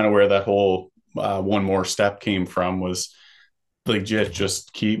that's kind of where that whole one more step came from, was like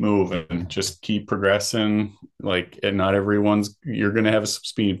just keep moving, just keep progressing. Like, and not everyone's, you're gonna have some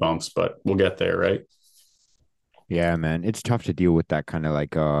speed bumps, but we'll get there, right? Yeah, man. It's tough to deal with that kind of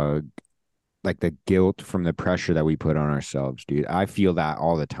like the guilt from the pressure that we put on ourselves, dude. I feel that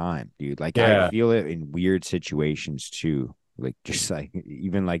all the time, dude. Like I Yeah. feel it in weird situations too. Like just like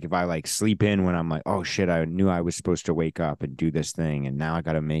even like if I like sleep in when I'm like, oh shit, I knew I was supposed to wake up and do this thing and now I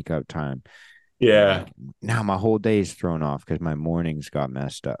gotta make up time. And Yeah. like now my whole day is thrown off because my mornings got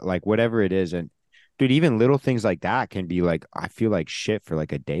messed up. Like whatever it is. And dude, even little things like that can be like I feel like shit for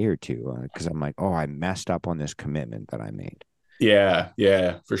like a day or two because I'm like, oh, I messed up on this commitment that I made. Yeah,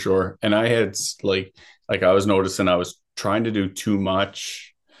 yeah, for sure. And I had like I was noticing I was trying to do too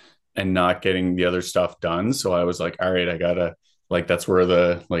much and not getting the other stuff done. So I was like, all right, I gotta, like, that's where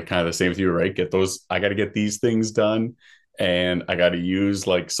the, like, kind of the same with you, right? I gotta get these things done. And I gotta use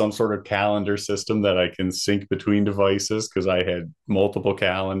like some sort of calendar system that I can sync between devices because I had multiple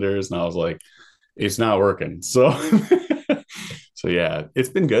calendars and I was like, it's not working. So so yeah, it's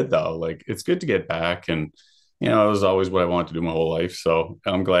been good though. Like it's good to get back, and it was always what I wanted to do my whole life. So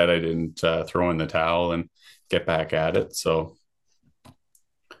I'm glad I didn't throw in the towel and get back at it. So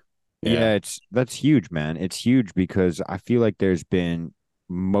Yeah, yeah. that's huge, man. It's huge because I feel like there's been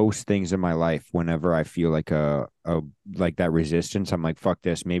most things in my life, whenever I feel like a like that resistance, I'm like, fuck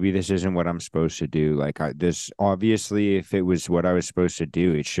this. Maybe this isn't what I'm supposed to do. Like this obviously, if it was what I was supposed to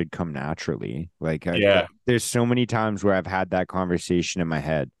do, it should come naturally. Yeah. There's so many times where I've had that conversation in my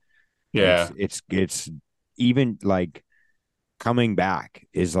head. Yeah. It's even like coming back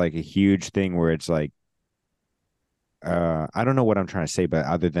is like a huge thing where it's like I don't know what I'm trying to say, but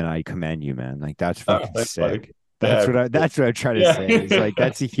other than I commend you, man. Like that's Oh, fucking thanks, buddy. sick. Yeah. That's what I'm trying to Yeah. say. Is like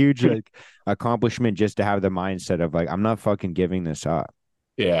that's a huge like accomplishment just to have the mindset of like I'm not fucking giving this up.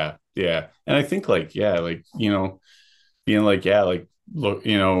 Yeah. Yeah. And I think like, yeah, like, being like, yeah, like, look,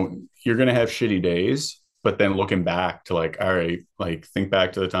 you're gonna have shitty days, but then looking back to like, all right, like think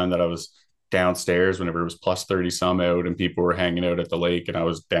back to the time that I was downstairs whenever it was plus 30 some out and people were hanging out at the lake and I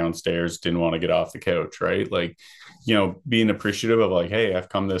was downstairs, didn't want to get off the couch, right? Like, being appreciative of like, hey, I've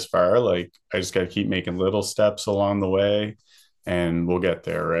come this far. Like, I just got to keep making little steps along the way and we'll get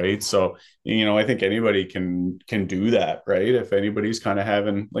there, right? So, I think anybody can do that, right? If anybody's kind of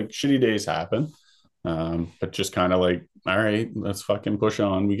having like shitty days happen, but just kind of like, all right, let's fucking push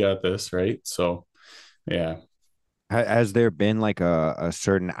on. We got this, right? So, yeah. Has there been like a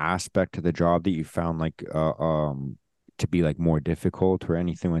certain aspect to the job that you found like to be like more difficult or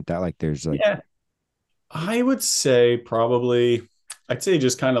anything like that? Like there's like Yeah. I would say probably, I'd say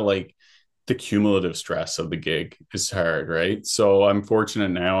just kind of like the cumulative stress of the gig is hard, right? So I'm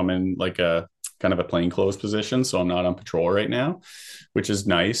fortunate now I'm in like a kind of a plainclothes position. So I'm not on patrol right now, which is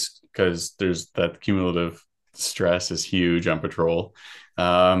nice because there's that cumulative stress is huge on patrol.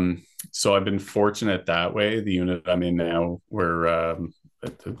 So I've been fortunate that way. The unit I'm in now, we're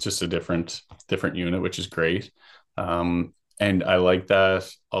just a different unit, which is great. And I like that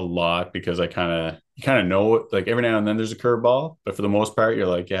a lot because you kind of know like every now and then there's a curveball, but for the most part, you're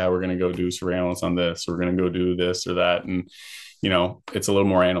like, yeah, we're gonna go do surveillance on this, we're gonna go do this or that, and it's a little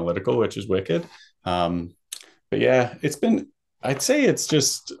more analytical, which is wicked. But yeah, I'd say it's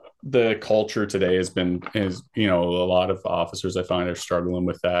just the culture today is a lot of officers I find are struggling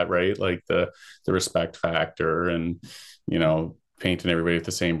with that, right? Like the respect factor and painting everybody with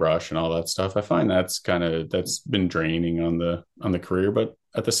the same brush and all that stuff. I find that's been draining on the career, but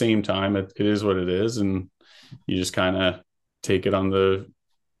at the same time, it is what it is, and you just kind of take it on the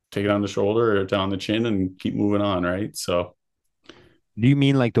take it on the shoulder or down the chin and keep moving on, right? So do you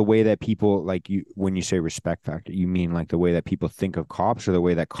mean like the way that people like you when you say respect factor, you mean like the way that people think of cops or the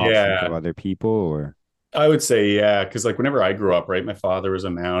way that cops think of yeah, other people or I would say yeah, because like whenever I grew up, right, my father was a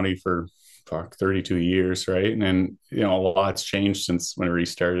Mountie for 32 years, right? And then a lot's changed since whenever he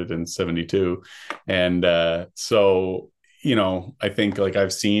started in 72. And so, I think like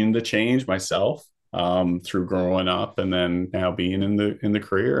I've seen the change myself through growing up and then now being in the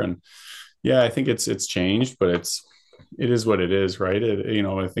career. And yeah, I think it's changed, but it is what it is, right?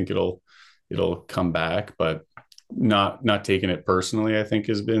 I think it'll come back, but not taking it personally, I think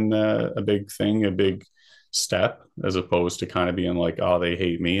has been a big thing, a big step, as opposed to kind of being like, oh, they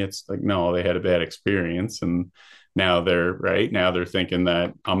hate me. It's like, no, they had a bad experience and now they're thinking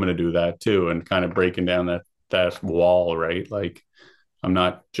that I'm going to do that too, and kind of breaking down that wall, right? Like, I'm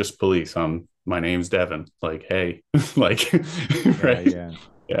not just police. My name's Deven. Like, hey, like, yeah, right? yeah.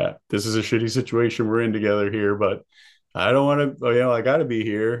 Yeah, this is a shitty situation we're in together here, but I don't want to, I got to be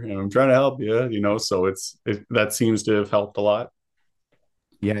here and I'm trying to help you, so that seems to have helped a lot.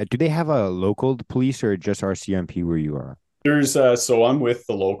 Yeah. Do they have a local police or just RCMP where you are? So I'm with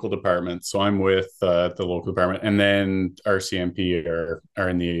the local department. So I'm with the local department, and then RCMP are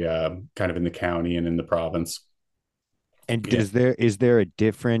in the kind of in the county and in the province. And Yeah, is there a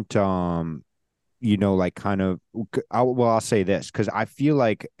different like kind of I'll say this because I feel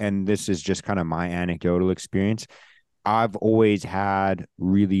like, and this is just kind of my anecdotal experience. I've always had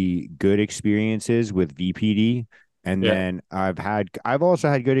really good experiences with VPD. And yeah, then I've also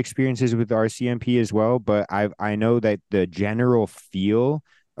had good experiences with RCMP as well, but I know that the general feel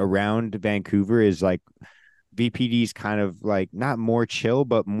around Vancouver is like VPD's kind of like not more chill,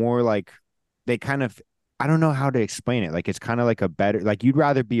 but more like they kind of I don't know how to explain it. Like it's kind of like a better like you'd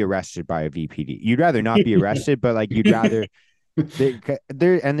rather be arrested by a VPD. You'd rather not be arrested, but like you'd rather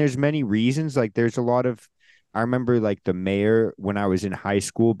there's many reasons. Like there's a lot of I remember like the mayor when I was in high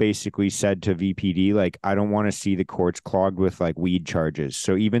school basically said to VPD like I don't want to see the courts clogged with like weed charges.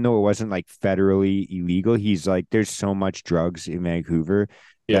 So even though it wasn't like federally illegal, he's like there's so much drugs in Vancouver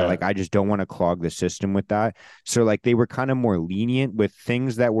that yeah, like I just don't want to clog the system with that. So like they were kind of more lenient with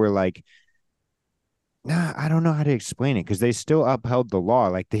things that were like nah, I don't know how to explain it because they still upheld the law.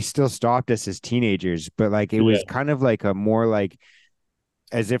 Like they still stopped us as teenagers, but like it yeah, was kind of like a more like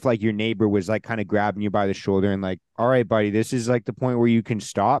as if like your neighbor was like kind of grabbing you by the shoulder and like, all right, buddy, this is like the point where you can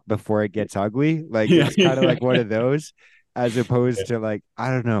stop before it gets ugly. Like Yeah, it's kind of yeah, like one of those, as opposed to like,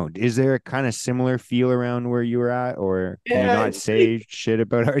 I don't know, is there a kind of similar feel around where you were at, or can you yeah. not say shit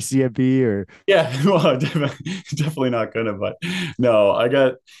about RCMP or Yeah, well, definitely not gonna, but no, I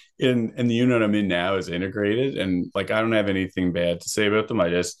got in the unit I'm in now is integrated, and like I don't have anything bad to say about them. I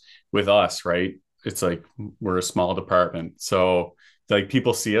just with us, right? It's like we're a small department, so like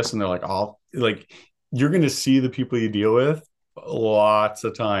people see us and they're like, oh, like you're gonna see the people you deal with lots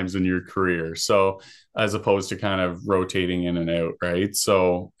of times in your career. So as opposed to kind of rotating in and out, right?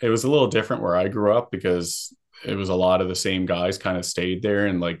 So it was a little different where I grew up because it was a lot of the same guys kind of stayed there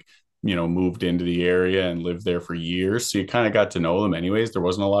and like moved into the area and lived there for years. So you kind of got to know them anyways. There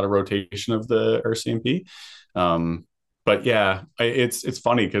wasn't a lot of rotation of the RCMP. Um, but yeah, it's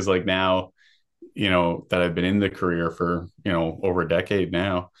funny because like now, that I've been in the career for, over a decade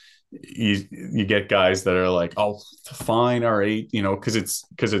now, you get guys that are like, oh, fine, all right, because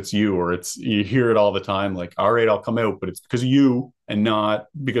it's you, or it's you hear it all the time, like, all right, I'll come out, but it's because of you and not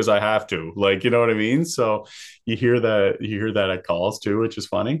because I have to, like, you know what I mean? So you hear that at calls too, which is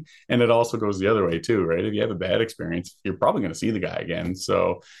funny. And it also goes the other way too, right? If you have a bad experience, you're probably going to see the guy again.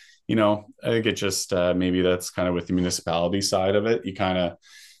 So, I think it just maybe that's kind of with the municipality side of it. You kind of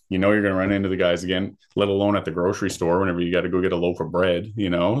you're going to run into the guys again, let alone at the grocery store whenever you got to go get a loaf of bread.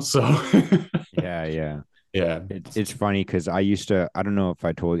 So, yeah, yeah. yeah. It's funny because I don't know if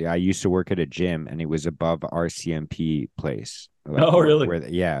I told you, I used to work at a gym and it was above RCMP place. Like Oh,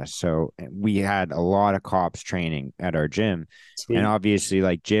 really? yeah. So we had a lot of cops training at our gym. And Sweet. obviously,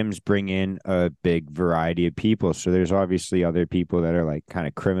 like gyms bring in a big variety of people. So there's obviously other people that are like kind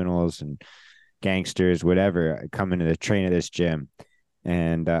of criminals and gangsters, whatever, coming to the train at this gym.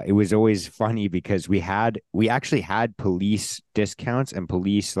 And it was always funny because we actually had police discounts and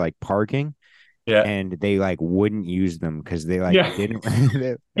police like parking, Yeah. and they like wouldn't use them because they like Yeah. didn't.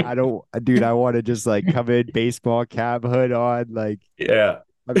 I don't, dude. I want to just like come in, baseball cap, hood on. Like Yeah.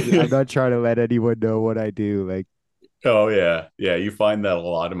 I'm not trying to let anyone know what I do. Like, Oh, yeah. Yeah. You find that a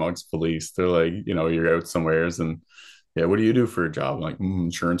lot amongst police. They're like, you're out somewheres and, yeah, what do you do for a job? I'm like,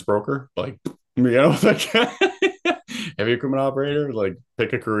 insurance broker. Like, like heavy equipment operator. Like,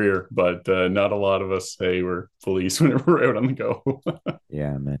 pick a career. But not a lot of us say we're police whenever we're out on the go.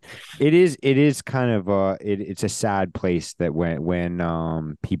 yeah, man. It is kind of it's a sad place that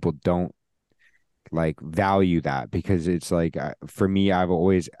when people don't like value that, because it's like for me, I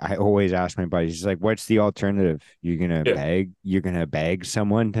always ask my buddies, it's like, what's the alternative? Yeah. You're gonna beg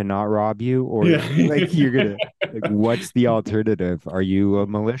someone to not rob you, or Yeah. like you're gonna, like, what's the alternative? Are you a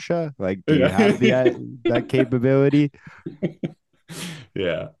militia? Like, do you have the Yeah. that capability?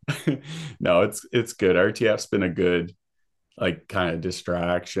 Yeah. No, it's good. RTF's been a good like kind of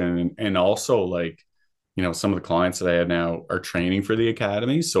distraction, and also like some of the clients that I have now are training for the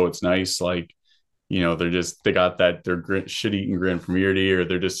academy, so it's nice, like they got that their shit eating grin from ear to ear.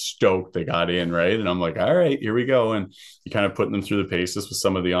 They're just stoked they got in, right? And I'm like, all right, here we go. And you kind of putting them through the paces with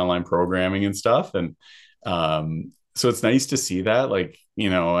some of the online programming and stuff. And so it's nice to see that. Like, I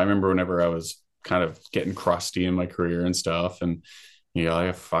remember whenever I was kind of getting crusty in my career and stuff, and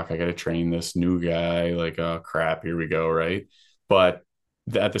like, fuck, I got to train this new guy. Like, oh crap, here we go, right? But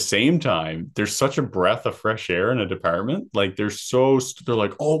at the same time, there's such a breath of fresh air in a department. Like they're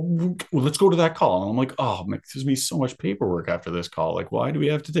like, oh, well, let's go to that call. And I'm like, oh, man, there's me so much paperwork after this call. Like, why do we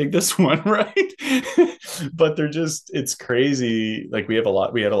have to take this one, right? But it's crazy. Like we had a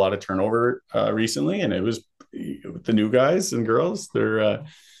lot of turnover recently, and it was the new guys and girls. They're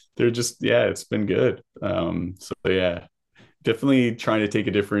just, yeah, it's been good. So yeah, definitely trying to take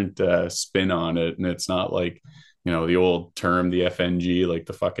a different spin on it, and it's not like the old term, the FNG, like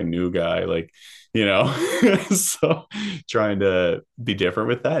the fucking new guy, like so trying to be different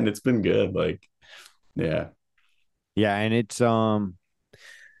with that, and it's been good, like, yeah. Yeah, and it's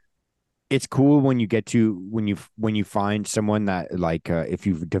cool when you get to when you find someone that like if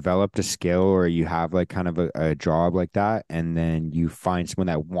you've developed a skill or you have like kind of a job like that, and then you find someone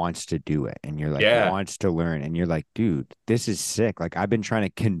that wants to do it and you're like Yeah. wants to learn, and you're like, dude, this is sick. Like, I've been trying to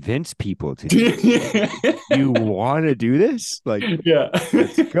convince people to do this. You want to do this? Like, Yeah.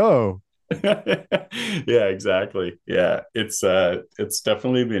 let's go. Yeah, exactly. Yeah, it's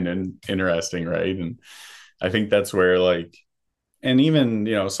definitely been interesting, right? And I think that's where, like, and even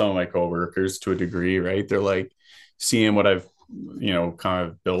some of my coworkers to a degree, right, they're like seeing what I've kind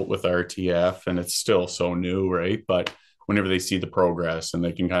of built with RTF, and it's still so new, right? But whenever they see the progress and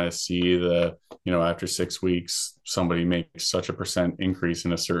they can kind of see the after 6 weeks somebody makes such a percent increase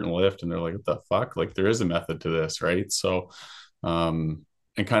in a certain lift, and they're like, what the fuck, like there is a method to this, right? So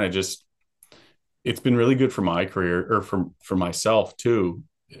and kind of just it's been really good for my career or for myself too.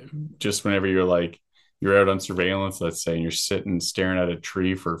 Just whenever you're like you're out on surveillance, let's say, and you're sitting staring at a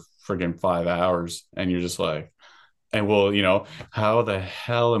tree for friggin' 5 hours, and you're just like, and well, how the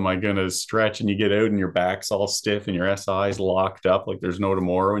hell am I gonna stretch? And you get out and your back's all stiff and your SI's locked up like there's no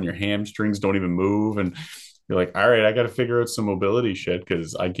tomorrow, and your hamstrings don't even move, and you're like, all right, I got to figure out some mobility shit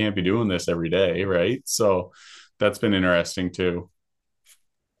because I can't be doing this every day, right? So that's been interesting too.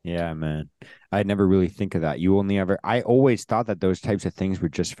 Yeah, man. I'd never really think of that. You only ever, I always thought that those types of things were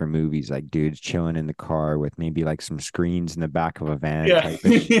just for movies, like dudes chilling in the car with maybe like some screens in the back of a van Yeah, type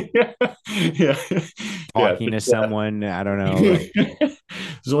of yeah, yeah, yeah. talking to someone. I don't know, like,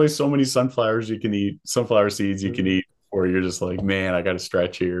 There's only so many sunflowers you can eat, sunflower seeds you can eat, or you're just like, man, I got to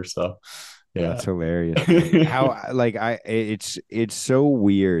stretch here. So, yeah. that's hilarious. How, like, it's so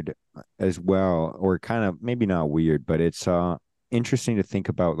weird as well, or kind of maybe not weird, but it's interesting to think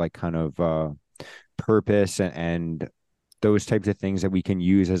about like kind of purpose and those types of things that we can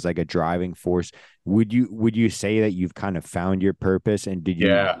use as like a driving force. Would you say that you've kind of found your purpose, and did you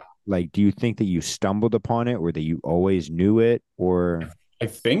Yeah. like do you think that you stumbled upon it or that you always knew it or I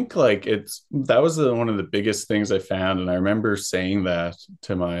think like that was one of the biggest things I found, and I remember saying that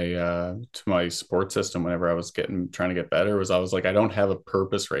to my support system whenever I was getting trying to get better. Was I was like, I don't have a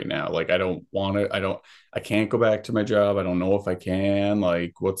purpose right now. Like I don't want to. I can't go back to my job. I don't know if I can.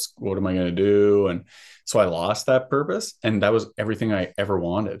 Like what am I going to do? And so I lost that purpose, and that was everything I ever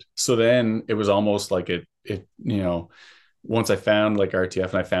wanted. So then it was almost like it. Once I found like RTF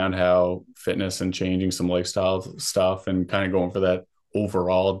and I found how fitness and changing some lifestyle stuff and kind of going for that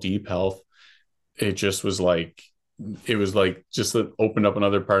overall deep health, it just was like it was like just that opened up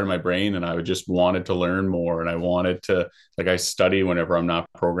another part of my brain, and I would just wanted to learn more, and I wanted to like I study whenever I'm not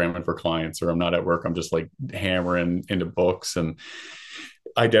programming for clients or I'm not at work. I'm just like hammering into books, and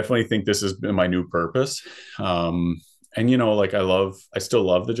I definitely think this has been my new purpose. And like I still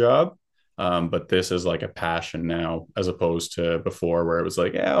love the job, but this is like a passion now, as opposed to before, where it was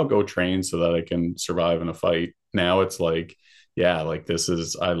like, yeah, I'll go train so that I can survive in a fight. Now it's like, yeah, like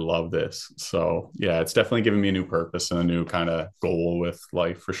I love this. So yeah, it's definitely given me a new purpose and a new kind of goal with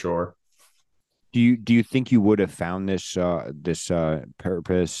life for sure. do you think you would have found this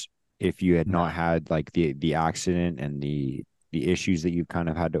purpose if you had not had like the accident and the issues that you've kind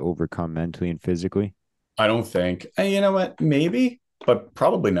of had to overcome mentally and physically? I don't think. You know what? Maybe, but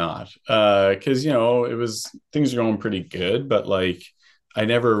probably not. Because it was things are going pretty good, but like I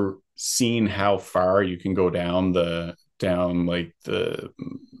never seen how far you can go down like the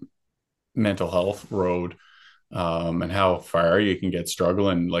mental health road, and how far you can get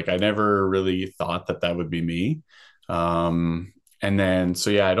struggling. Like I never really thought that that would be me. And then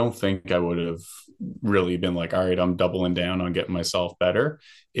so yeah, I don't think I would have really been like, all right, I'm doubling down on getting myself better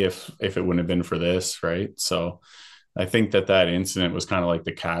if it wouldn't have been for this, right? So I think that incident was kind of like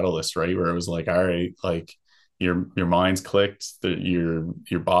the catalyst, right? Where it was like, all right, like your mind's clicked, that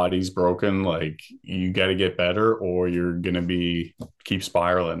your body's broken, like you got to get better or you're gonna be keep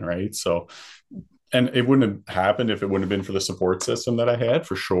spiraling, right? So and it wouldn't have happened if it wouldn't have been for the support system that I had,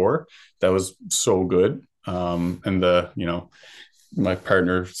 for sure. That was so good. And my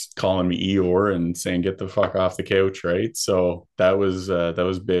partner's calling me Eeyore and saying, get the fuck off the couch. Right. So that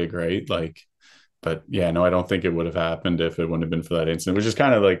was big. Right. Like, but yeah, no, I don't think it would have happened if it wouldn't have been for that incident, which is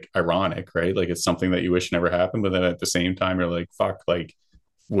kind of like ironic, right? Like it's something that you wish never happened, but then at the same time, you're like, fuck, like,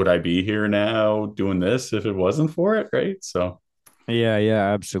 would I be here now doing this if it wasn't for it? Right. So Yeah,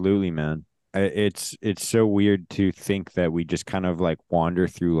 yeah, absolutely, man. It's so weird to think that we just kind of like wander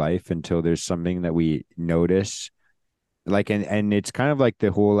through life until there's something that we notice. Like and it's kind of like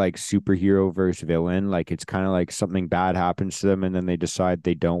the whole like superhero versus villain. Like it's kind of like something bad happens to them and then they decide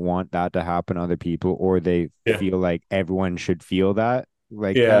they don't want that to happen to other people, or they yeah, feel like everyone should feel that,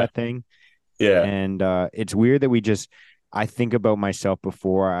 like kind yeah, of thing. yeah, And it's weird that I think about myself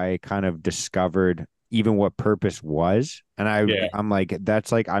before I kind of discovered even what purpose was. And yeah, I'm like,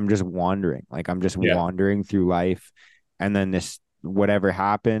 that's like, I'm just wandering. Like, I'm just yeah, wandering through life. And then this, whatever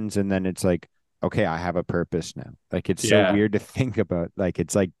happens. And then it's like, okay, I have a purpose now. Like, it's so yeah. weird to think about. Like,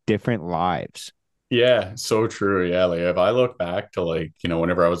 it's like different lives. Yeah, so true. Yeah, like if I look back to like,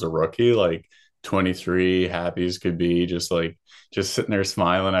 whenever I was a rookie, like 23, happy as could be, just sitting there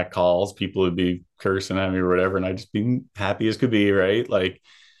smiling at calls, people would be cursing at me or whatever, and I'd just be happy as could be, right? Like,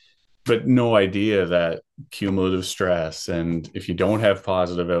 but no idea that cumulative stress, and if you don't have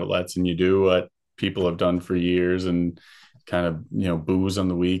positive outlets and you do what people have done for years and kind of, booze on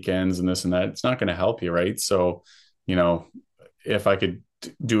the weekends and this and that, it's not going to help you, right? So, you know, if I could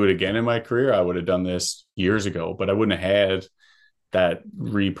do it again in my career, I would have done this years ago, but I wouldn't have had that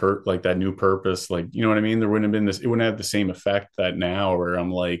like that new purpose, like, you know what I mean? There wouldn't have been this, it wouldn't have the same effect that now where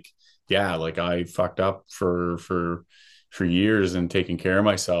I'm like, yeah, like I fucked up for years and taking care of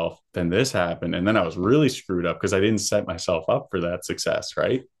myself. Then this happened. And then I was really screwed up because I didn't set myself up for that success.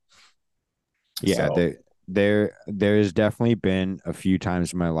 Right. Yeah, So there's definitely been a few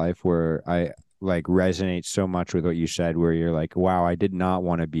times in my life where I like resonate so much with what you said, where you're like, wow, I did not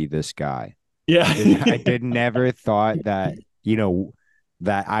want to be this guy. yeah. I did never thought that, you know,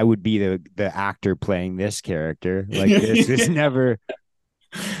 that I would be the actor playing this character. Like this is never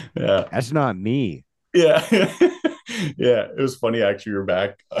Yeah. that's not me. Yeah. Yeah. It was funny actually. We were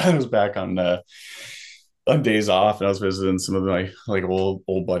back. I was back on days off and I was visiting some of my like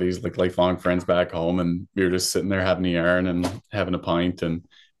old buddies, like lifelong friends back home, and we were just sitting there having a yarn and having a pint, and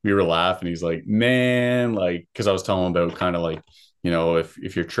we were laughing. He's like, man, like, because I was telling him about kind of like,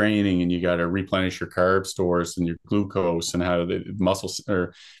 if you're training and you got to replenish your carb stores and your glucose and how the muscle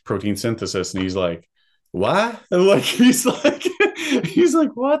or protein synthesis, and he's like, what? And like he's like,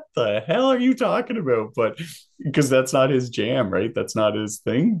 what the hell are you talking about? But because that's not his jam, right? That's not his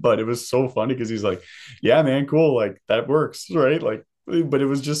thing. But it was so funny because he's like, yeah, man, cool, like that works, right? Like, but it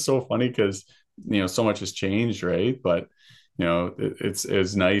was just so funny because so much has changed, right? But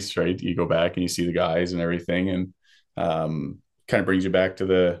it's nice, right? You go back and you see the guys and everything, and kind of brings you back to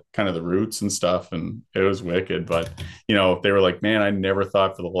the kind of the roots and stuff, and it was wicked. But they were like, man, I never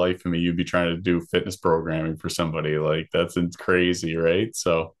thought for the life of me you'd be trying to do fitness programming for somebody. Like, that's crazy, right?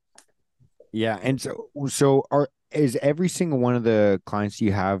 So Yeah, and so are is every single one of the clients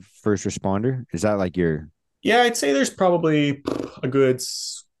you have first responder? Is that like your yeah, I'd say there's probably a good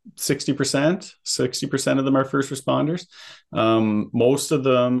 60% of them are first responders. Most of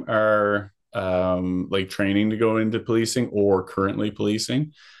them are like training to go into policing or currently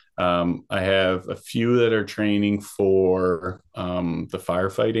policing. I have a few that are training for the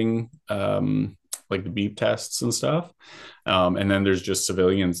firefighting, like the beep tests and stuff. And then there's just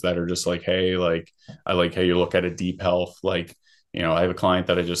civilians that are just like, hey, like, I like how you look at a deep health. Like, I have a client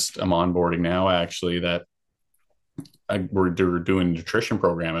that I'm onboarding now, actually, that we're doing nutrition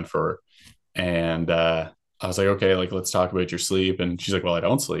programming for. And I was like, okay, like, let's talk about your sleep. And she's like, well, I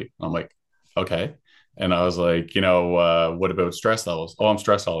don't sleep. I'm like, okay. And I was like, what about stress levels? Oh, I'm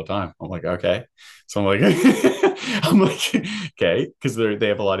stressed all the time. I'm like, okay. So I'm like, I'm like, okay, because they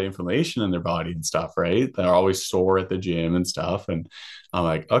have a lot of inflammation in their body and stuff, right? They're always sore at the gym and stuff. And I'm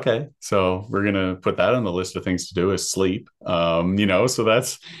like, okay, so we're gonna put that on the list of things to do is sleep. So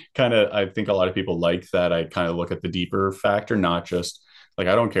that's kind of, I think a lot of people like that. I kind of look at the deeper factor, not just like,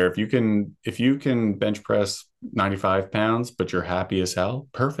 I don't care if you can bench press 95 pounds, but you're happy as hell,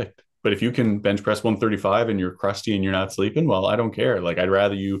 perfect. But if you can bench press 135 and you're crusty and you're not sleeping, well, I don't care. Like, I'd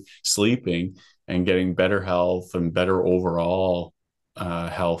rather you sleeping and getting better health and better overall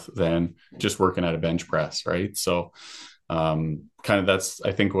health than just working at a bench press, right? So, kind of that's,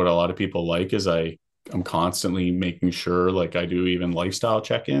 I think, what a lot of people like is I'm constantly making sure, like, I do even lifestyle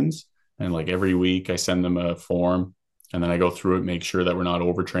check-ins, and like every week I send them a form, and then I go through it, make sure that we're not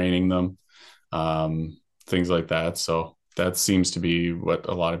overtraining them, things like that. So that seems to be what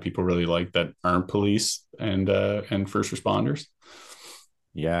a lot of people really like that aren't police and first responders.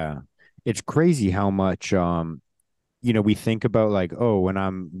 yeah. It's crazy how much we think about like, oh, when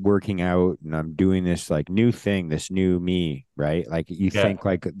I'm working out and I'm doing this like new thing, this new me, right? Like you Yeah, think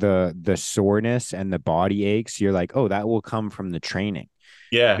like the soreness and the body aches, you're like, oh, that will come from the training.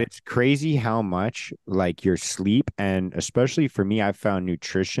 But yeah, it's crazy how much like your sleep and especially for me, I've found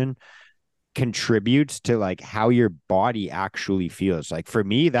nutrition contributes to like how your body actually feels. Like for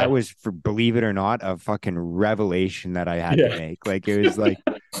me, that yeah, was for believe it or not, a fucking revelation that I had to yeah, make. Like it was like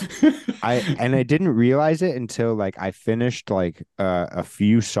I didn't realize it until like I finished like a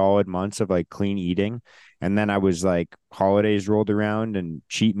few solid months of like clean eating. And then I was like holidays rolled around and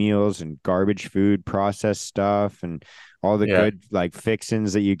cheat meals and garbage food, processed stuff, and all the yeah, good like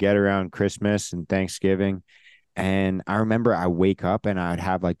fixins that you get around Christmas and Thanksgiving. And I remember I wake up and I'd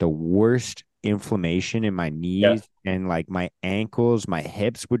have like the worst inflammation in my yeah, knees and like my ankles, my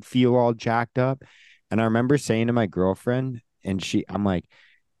hips would feel all jacked up. And I remember saying to my girlfriend, and I'm like,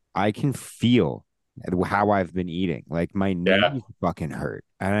 I can feel how I've been eating. Like my yeah, knees fucking hurt.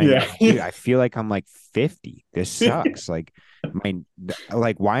 And yeah, dude, I feel like I'm like 50. This sucks. Like my,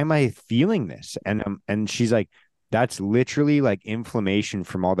 like, why am I feeling this? And she's like, that's literally like inflammation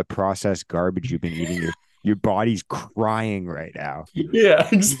from all the processed garbage you've been eating. Your body's crying right now. yeah,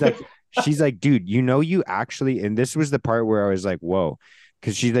 She's like, dude, you actually, and this was the part where I was like, whoa.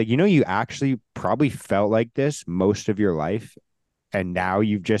 Cause she's like, you actually probably felt like this most of your life and now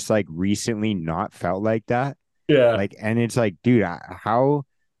you've just like recently not felt like that. Yeah. Like, and it's like, dude, how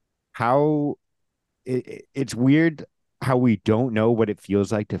it's weird how we don't know what it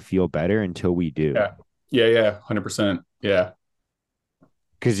feels like to feel better until we do. Yeah. Yeah. Yeah. 100%. Yeah.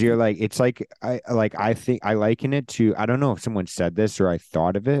 Because you're like, it's like I think I liken it to, I don't know if someone said this or I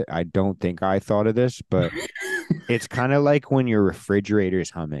thought of it. I don't think I thought of this, but it's kind of like when your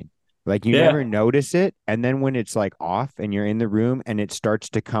refrigerator's humming. Like you never Yeah. notice it, and then when it's like off and you're in the room and it starts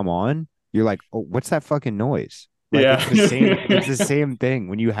to come on, you're like, "Oh, what's that fucking noise?" Like Yeah. it's the same thing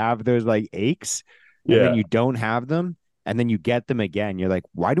when you have those like aches and then Yeah. you don't have them and then you get them again. You're like,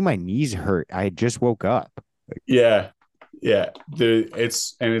 "Why do my knees hurt? I just woke up." Yeah. Yeah.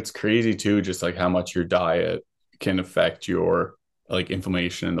 It's crazy too, just like how much your diet can affect your like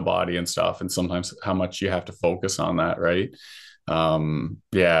inflammation in the body and stuff. And sometimes how much you have to focus on that, right?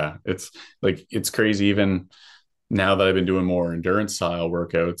 Yeah, it's like it's crazy. Even now that I've been doing more endurance style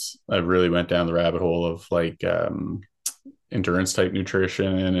workouts, I really went down the rabbit hole of like endurance type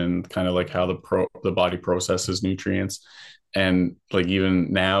nutrition and kind of like how the body processes nutrients. And like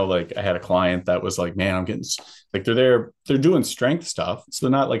even now, like I had a client that was like, man, I'm getting like they're doing strength stuff. So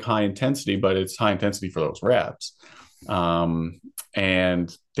they're not like high intensity, but it's high intensity for those reps. Um,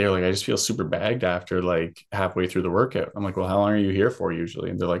 and they're like, I just feel super bagged after like halfway through the workout. I'm like, well, how long are you here for usually?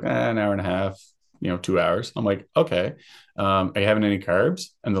 And they're like, an hour and a half, 2 hours. I'm like, okay. Are you having any carbs?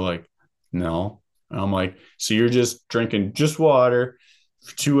 And they're like, no. And I'm like, so you're just drinking just water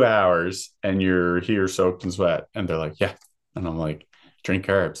for 2 hours and you're here soaked in sweat. And they're like, yeah. And I'm like, drink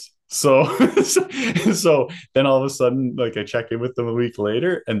carbs. So, so then all of a sudden, like I check in with them a week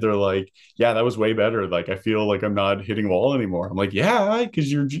later and they're like, yeah, that was way better. Like, I feel like I'm not hitting wall anymore. I'm like, yeah, because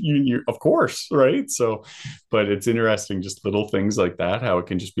you're, of course. Right. So, but it's interesting, just little things like that, how it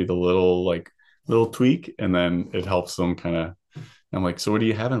can just be the little tweak. And then it helps them kind of, I'm like, so what are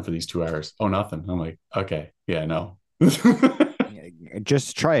you having for these 2 hours? Oh, nothing. I'm like, okay, yeah, no.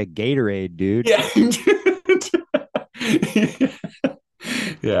 Just try a Gatorade, dude. Yeah.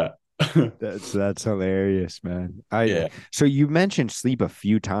 Yeah. That's hilarious, man. I Yeah. So you mentioned sleep a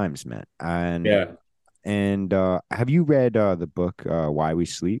few times, man. And Yeah. have you read the book Why We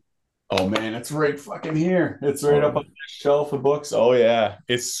Sleep? Oh man, it's right fucking here. It's right up Oh, on the shelf of books. Oh yeah.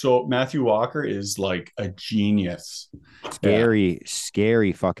 It's so Matthew Walker is like a genius. Yeah.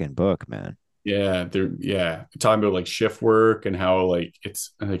 scary fucking book, man. Yeah. Talking about like shift work and how like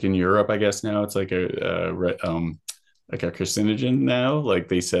it's like in Europe, I guess now it's like like a carcinogen now. Like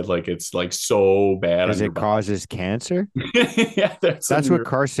they said like it's like so bad Because on your it body. causes cancer. Yeah, that's a That's what new.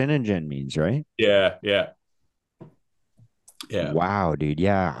 carcinogen means, right? Yeah. Wow, dude.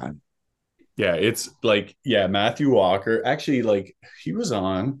 Yeah. Yeah, it's like yeah, Matthew Walker. Actually, like he was it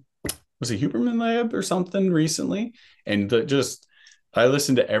Huberman Lab or something recently, and just I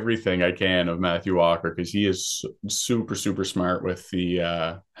listen to everything I can of Matthew Walker because he is super super smart with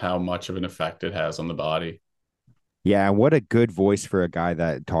the how much of an effect it has on the body. Yeah. And what a good voice for a guy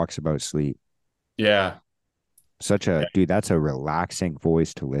that talks about sleep. Yeah. Such a dude, that's a relaxing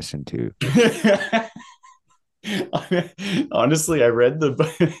voice to listen to. Honestly, I read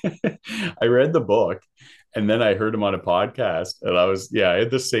the I read the book and then I heard him on a podcast and I had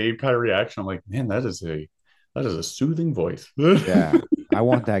the same kind of reaction. I'm like, man, that is a soothing voice. Yeah. I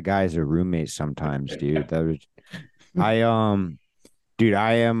want that guy as a roommate sometimes, dude. That was I dude,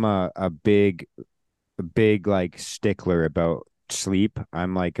 I am a big like stickler about sleep.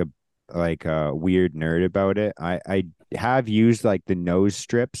 I'm like a weird nerd about it. I have used like the nose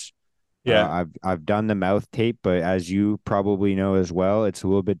strips. Yeah. I've done the mouth tape, but as you probably know as well, it's a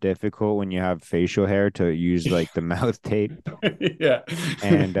little bit difficult when you have facial hair to use like the mouth tape. Yeah.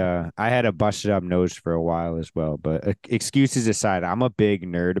 And I had a busted up nose for a while as well. But excuses aside, I'm a big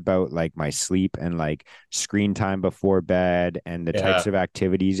nerd about like my sleep and like screen time before bed and the types Yeah. of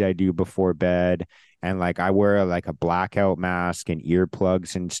activities I do before bed. And like I wear like a blackout mask and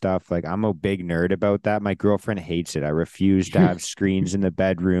earplugs and stuff. Like I'm a big nerd about that. My girlfriend hates it. I refuse to have screens in the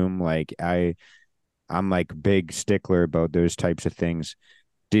bedroom. I'm like big stickler about those types of things.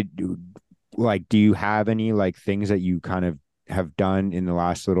 Did like do you have any like things that you kind of have done in the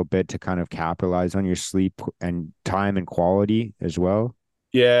last little bit to kind of capitalize on your sleep and time and quality as well?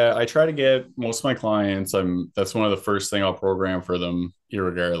 Yeah, I try to get most of my clients. That's one of the first thing I'll program for them,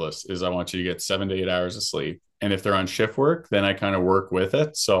 irregardless, is I want you to get 7 to 8 hours of sleep. And if they're on shift work, then I kind of work with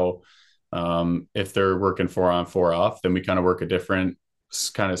it. So if they're working 4 on, 4 off, then we kind of work a different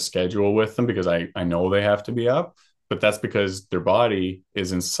kind of schedule with them because I know they have to be up. but that's because their body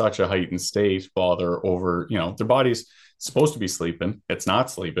is in such a heightened state while they're over, their body's supposed to be sleeping. It's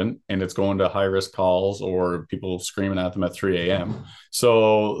not sleeping and it's going to high risk calls or people screaming at them at 3 a.m.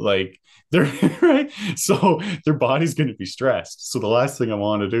 So, like, they're right. So, their body's going to be stressed. So, the last thing I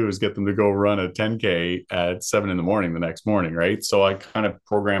want to do is get them to go run a 10K at 7 in the morning the next morning. Right. So, I kind of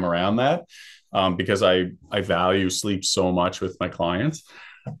program around that because I value sleep so much with my clients.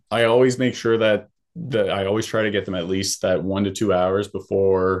 I always make sure that I always try to get them at least that 1 to 2 hours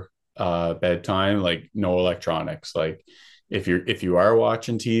before bedtime, like no electronics. Like if you are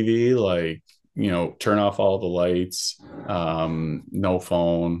watching TV, like turn off all the lights, no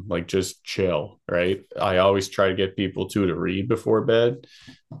phone, like just chill, right? I always try to get people to read before bed.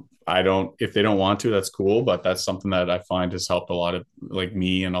 I don't, if they don't want to, that's cool, but that's something that I find has helped a lot of like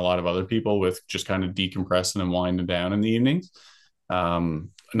me and a lot of other people with just kind of decompressing and winding down in the evenings.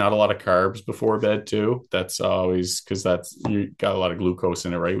 Not a lot of carbs before bed too. That's always because that's you got a lot of glucose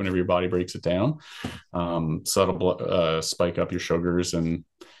in it, right? Whenever your body breaks it down, so that'll spike up your sugars, and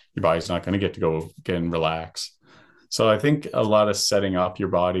your body's not going to get to go get and relax. So I think a lot of setting up your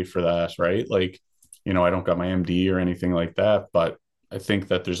body for that, right? Like, I don't got my MD or anything like that, but I think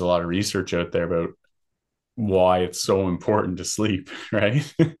that there's a lot of research out there about why it's so important to sleep,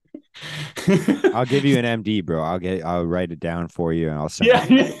 right? I'll give you an MD, bro. I'll write it down for you and I'll send it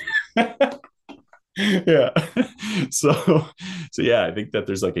to you. Yeah. Yeah. So yeah, I think that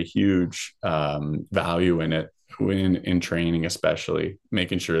there's like a huge value in it in training, especially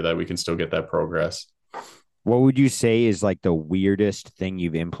making sure that we can still get that progress. What would you say is like the weirdest thing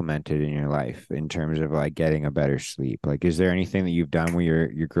you've implemented in your life in terms of like getting a better sleep? Like, is there anything that you've done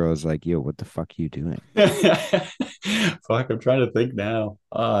where your girl's like, yo, what the fuck are you doing? Fuck, I'm trying to think now.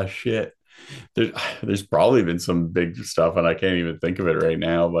 Oh shit. There's probably been some big stuff and I can't even think of it right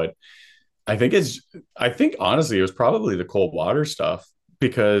now, but I think I think honestly, it was probably the cold water stuff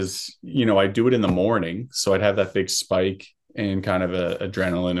because, I do it in the morning. So I'd have that big spike and kind of a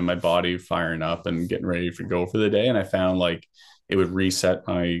adrenaline in my body firing up and getting ready to go for the day. And I found like it would reset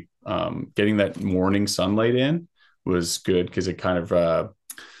my, getting that morning sunlight in was good because it kind of,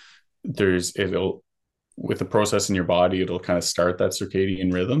 it'll, with the process in your body, it'll kind of start that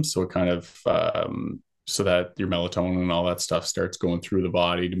circadian rhythm. So it kind of, so that your melatonin and all that stuff starts going through the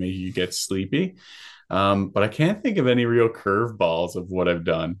body to make you get sleepy. But I can't think of any real curveballs of what I've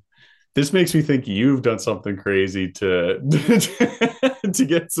done. This makes me think you've done something crazy to to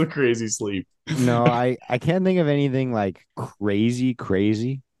get some crazy sleep. No, I can't think of anything like crazy,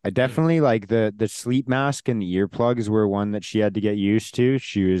 crazy. I definitely like the sleep mask and the earplugs were one that she had to get used to.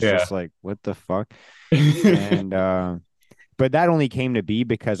 She was Yeah. just like, what the fuck? And but that only came to be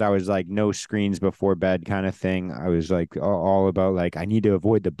because I was like no screens before bed kind of thing. I was like all about like I need to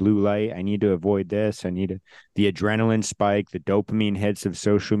avoid the blue light. I need to avoid this. The adrenaline spike, the dopamine hits of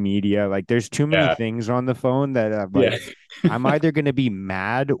social media. Like there's too many Yeah. things on the phone that I'm like Yeah. I'm either going to be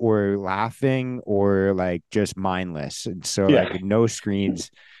mad or laughing or like just mindless. And so like Yeah. no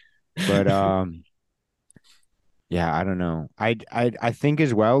screens, but yeah, I don't know. I think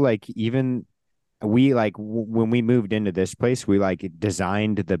as well like even we like when we moved into this place we like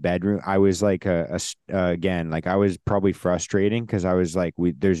designed the bedroom. I was like again like I was probably frustrating because I was like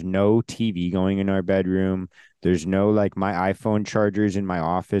there's no TV going in our bedroom, there's no like my iPhone chargers in my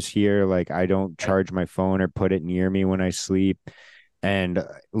office here, like I don't charge my phone or put it near me when I sleep. And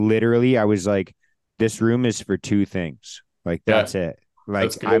literally I was like this room is for two things, like Yeah. that's it.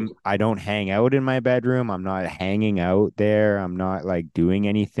 That's Like good. I don't hang out in my bedroom. I'm not hanging out there. I'm not like doing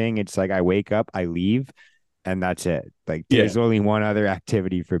anything. It's like I wake up, I leave, and that's it. Like Yeah. there's only one other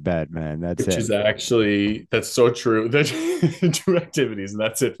activity for bed, man. That's Which it. is actually that's so true. There's two activities, and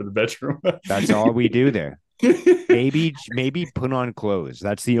that's it for the bedroom. That's all we do there. Maybe put on clothes.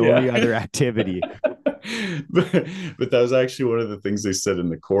 That's the only Yeah. other activity. but that was actually one of the things they said in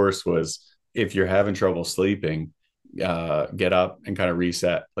the course was if you're having trouble sleeping, get up and kind of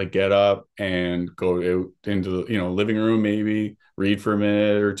reset. Like get up and go out into the living room, maybe read for a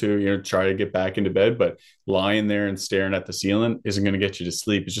minute or two. Try to get back into bed. But lying there and staring at the ceiling isn't going to get you to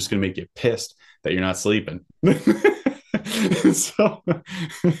sleep. It's just going to make you pissed that you're not sleeping. so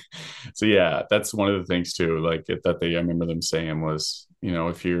so yeah, that's one of the things too, like that I remember them saying was,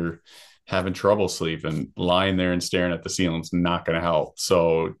 if you're having trouble sleeping, lying there and staring at the ceiling's not going to help.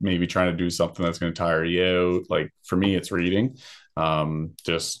 So maybe trying to do something that's going to tire you out. Like for me, it's reading.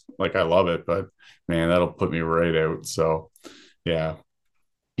 Just like I love it, but man, that'll put me right out. So yeah.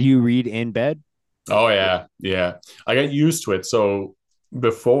 Do you read in bed? Oh yeah, yeah. I got used to it. So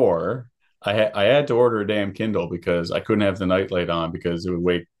before I had to order a damn Kindle because I couldn't have the nightlight on because it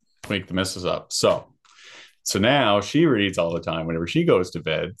would wake the missus up. So So now she reads all the time whenever she goes to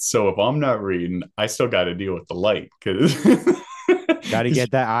bed. So if I'm not reading, I still got to deal with the light because Got to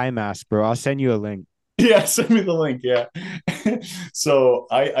get that eye mask, bro. I'll send you a link. yeah, send me the link. Yeah. So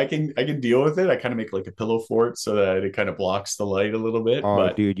I can deal with it. I kind of make like a pillow fort so that it kind of blocks the light a little bit. Oh,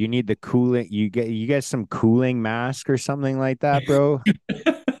 But dude, you need the cooling. You get some cooling mask or something like that, bro.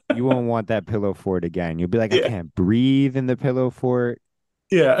 You won't want that pillow fort again. You'll be like, I yeah, can't breathe in the pillow fort.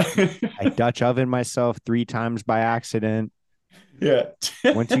 yeah, I Dutch oven myself 3 times by accident. yeah.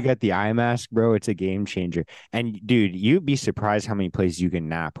 Once you get the eye mask, bro, it's a game changer. And dude, you'd be surprised how many places you can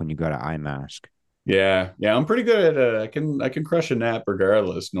nap when you got an eye mask. Yeah, yeah, I'm pretty good at I can crush a nap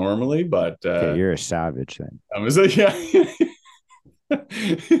regardless normally, but Okay, you're a savage then. I was like, yeah.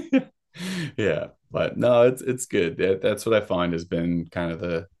 Yeah, but no, it's good. That's what I find has been kind of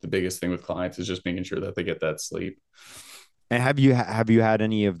the biggest thing with clients is just making sure that they get that sleep. And have you had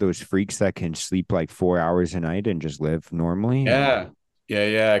any of those freaks that can sleep like 4 hours a night and just live normally? Or Yeah. Yeah,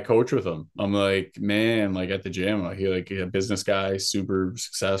 yeah. I coach with them. I'm like, man, like at the gym, I hear like a business guy, super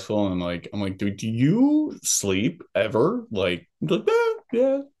successful. And I'm like, dude, do you sleep ever? Like,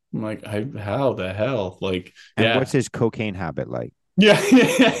 yeah. I'm like, how the hell? Like, and what's yeah. his cocaine habit like? Yeah.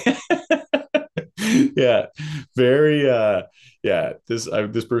 Yeah. Very yeah,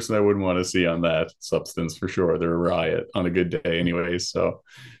 this person I wouldn't want to see on that substance for sure. They're a riot on a good day anyways. So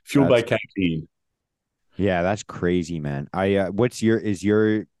fueled by That's caffeine. Yeah, that's crazy, man. I what's your is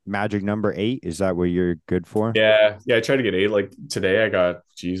your magic number 8? Is that what you're good for? Yeah, yeah. I try to get 8. Like today, I got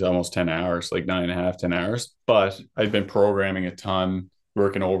geez, almost 10 hours, like 9.5, 10 hours. But I've been programming a ton,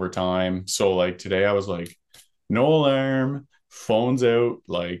 working overtime. So like today, I was like, no alarm, phones out,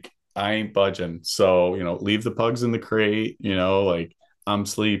 like I ain't budging. So leave the pugs in the crate. Like I'm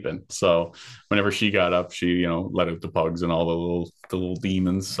sleeping. So whenever she got up, she let out the pugs and all the little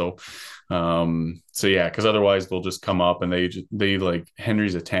demons. So yeah, because otherwise they'll just come up and they like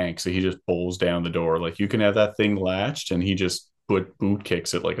Henry's a tank, so he just bowls down the door. Like you can have that thing latched, and he just boot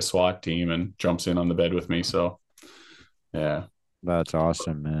kicks it like a SWAT team and jumps in on the bed with me. So yeah, That's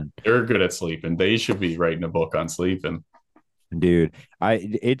awesome, man. they're good at sleeping. They should be writing a book on sleeping. Dude,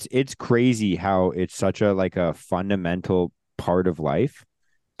 it's crazy how it's such a like a fundamental part of life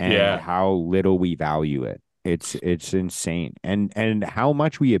and Yeah, how little we value it. It's insane. And how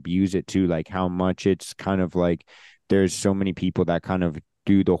much we abuse it too, like how much it's kind of like there's so many people that kind of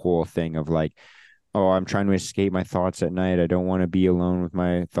do the whole thing of like, oh, I'm trying to escape my thoughts at night. I don't want to be alone with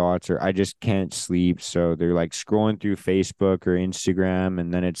my thoughts, or I just can't sleep. So they're like scrolling through Facebook or Instagram,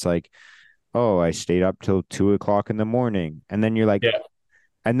 and then it's like, oh, I stayed up till 2 o'clock in the morning. And then you're like, yeah,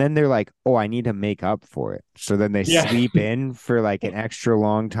 and then they're like, oh, I need to make up for it. So then they yeah, sleep in for like an extra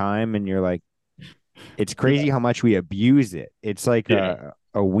long time, and you're like, it's yeah, crazy how much we abuse it. It's like yeah,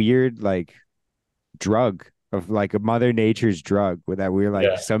 a weird like drug of like a mother nature's drug with that we're like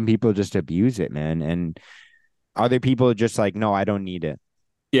yeah. some people just abuse it, man. And other people just like, no, I don't need it.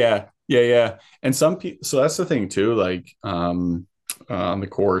 Yeah, yeah, yeah. And some people, so that's the thing too. Like, on the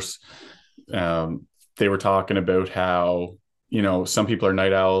course, they were talking about how some people are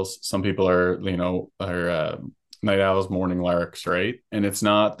night owls, some people are night owls, morning larks, right? And it's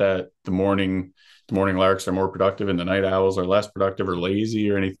not that the morning larks are more productive and the night owls are less productive or lazy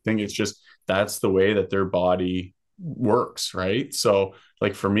or anything. It's just that's the way that their body works, right? So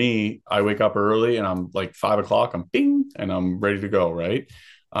like for me, I wake up early and I'm like 5 o'clock, I'm bing and I'm ready to go, right?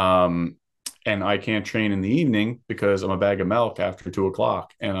 Um, and I can't train in the evening because I'm a bag of milk after 2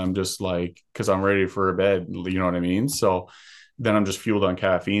 o'clock. And I'm just like, because I'm ready for a bed, you know what I mean? So then I'm just fueled on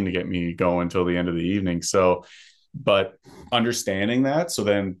caffeine to get me going until the end of the evening. So, but understanding that, so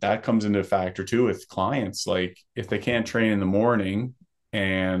then that comes into factor too with clients. Like if they can't train in the morning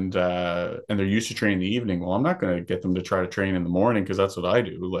and they're used to training in the evening, well, I'm not going to get them to try to train in the morning because that's what I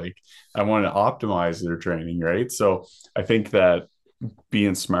do. Like I want to optimize their training, right? So I think that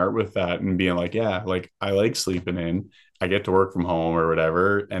being smart with that and being like, yeah, like I like sleeping in, I get to work from home or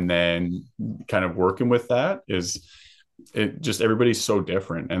whatever. And then kind of working with that is it just everybody's so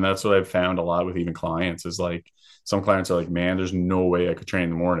different. And that's what I've found a lot with even clients is like some clients are like, man, there's no way I could train in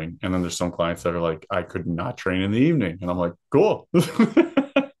the morning. And then there's some clients that are like, I could not train in the evening. And I'm like, cool.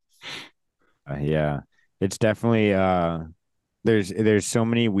 Yeah, it's definitely there's so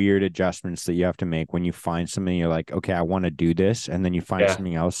many weird adjustments that you have to make when you find something you're like, okay, I want to do this, and then you find Yeah.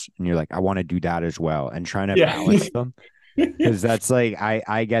 something else and you're like, I want to do that as well, and trying to Yeah. balance them. Because that's like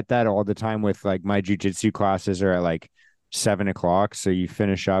I get that all the time with like my jujitsu classes are at like 7 o'clock. So you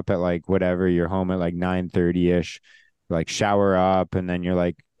finish up at like whatever, you're home at like 9:30 ish, like shower up, and then you're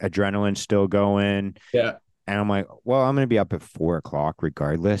like adrenaline still going. Yeah. And I'm like, well, I'm gonna be up at 4 o'clock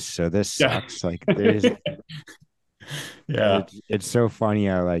regardless. So this Yeah. sucks. Like there's Yeah. it's so funny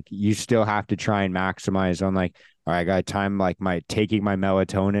how like you still have to try and maximize on like, all right, I got time like my taking my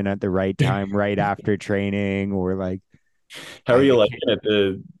melatonin at the right time right after training or like How are you I liking can't.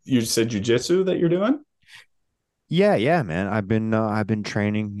 it? You said jujitsu that you're doing? Yeah, yeah, man. I've been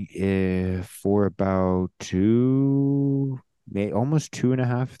training for about almost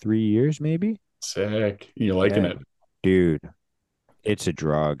 2.5, 3 years, maybe. Sick. You're liking Yeah, it. dude, it's a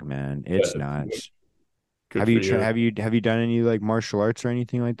drug, man. It's Yeah. nuts. Good for you. Have you done any like martial arts or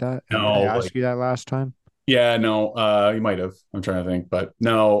anything like that? Did I No, ask like, you that last time? yeah, no, you might have. I'm trying to think, but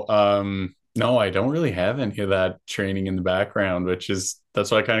no, no, I don't really have any of that training in the background, which is that's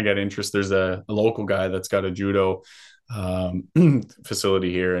why I kind of got interest. There's a local guy that's got a judo um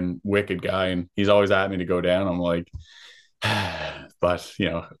facility here and wicked guy, and he's always at me to go down. I'm like, but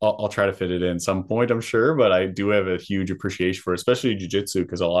I'll try to fit it in some point, I'm sure. But I do have a huge appreciation for, especially jujitsu,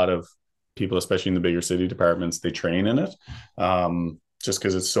 because a lot of people, especially in the bigger city departments, they train in it, just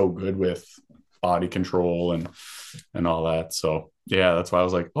because it's so good with body control and all that. So yeah, that's why I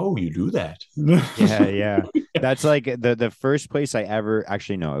was like, oh, you do that? Yeah, yeah. That's like the first place I ever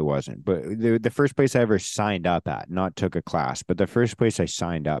actually no, it wasn't, but the first place I ever signed up at, not took a class, but the first place I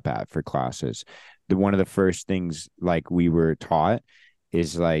signed up at for classes, the one of the first things like we were taught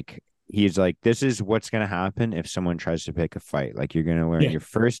is like he's like, this is what's gonna happen if someone tries to pick a fight. Like you're gonna learn Yeah. your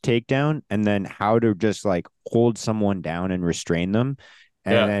first takedown and then how to just like hold someone down and restrain them.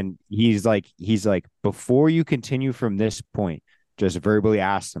 And Yeah. then he's like, before you continue from this point just verbally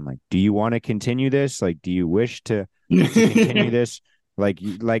ask them like, do you want to continue this? Like, do you wish to continue this? Like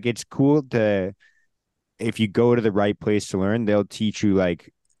it's cool to if you go to the right place to learn, they'll teach you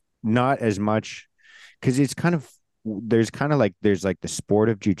like not as much because it's kind of there's like the sport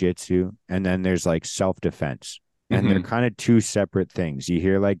of jujitsu and then there's like self-defense and they're Hmm. kind of two separate things. You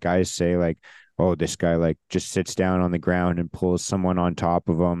hear like guys say like, oh, this guy like just sits down on the ground and pulls someone on top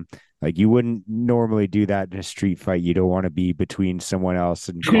of him. Like you wouldn't normally do that in a street fight. You don't want to be between someone else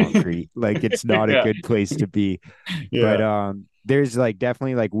and concrete. Like it's not a Yeah. good place to be. But Yeah. there's like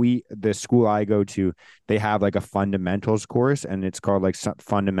definitely like the school I go to, they have like a fundamentals course and it's called like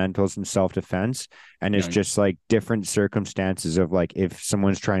fundamentals and self-defense. And it's Yeah. just like different circumstances of like if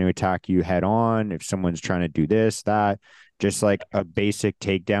someone's trying to attack you head on, if someone's trying to do this, that, just like a basic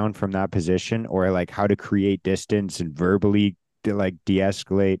takedown from that position or like how to create distance and verbally like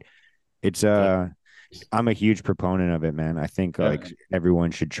de-escalate. It's I'm a huge proponent of it, man. I think Yeah. like everyone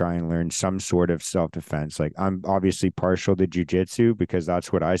should try and learn some sort of self-defense. Like I'm obviously partial to jujitsu because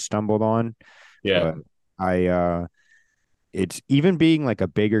that's what I stumbled on, Yeah. but I it's even being like a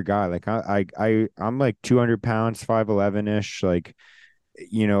bigger guy. Like I'm like 200 pounds, 5'11 ish. Like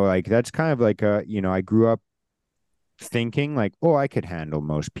like that's kind of like I grew up thinking like, oh, I could handle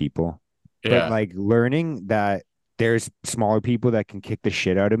most people, but Yeah. like learning that there's smaller people that can kick the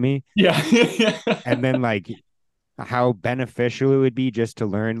shit out of me, Yeah. and then like how beneficial it would be just to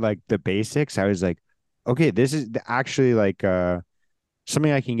learn like the basics. I was like, okay, this is actually like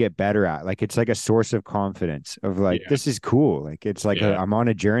something I can get better at. Like it's like a source of confidence of like Yeah. this is cool. Like it's like Yeah. I'm on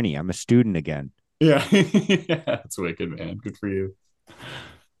a journey. I'm a student again. Yeah. Yeah. That's wicked, man. Good for you.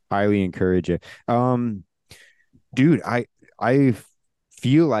 Highly encourage it. Dude, I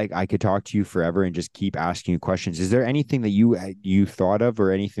feel like I could talk to you forever and just keep asking you questions. Is there anything that you thought of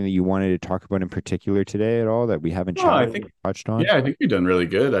or anything that you wanted to talk about in particular today at all that we haven't No, I chatted think, touched on? yeah, I think you've done really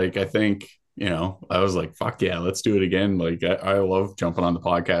good. Like, I think, I was like, fuck yeah, let's do it again. Like, I love jumping on the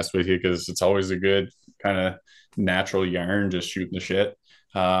podcast with you because it's always a good kind of natural yarn, just shooting the shit.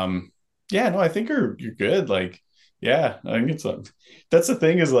 Um, yeah, no, I think you're good. Like, yeah, I think that's the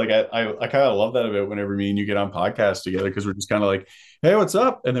thing is like, I kind of love that about whenever me and you get on podcasts together because we're just kind of like, hey, what's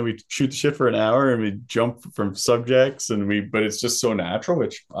up? And then we shoot the shit for an hour and we jump from subjects but it's just so natural,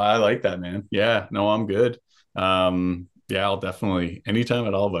 which I like that, man. Yeah, no, I'm good. Yeah, I'll definitely anytime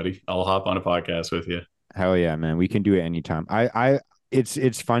at all, buddy. I'll hop on a podcast with you. Hell yeah, man. We can do it anytime.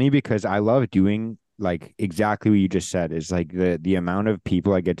 It's funny because I love doing like exactly what you just said is like the amount of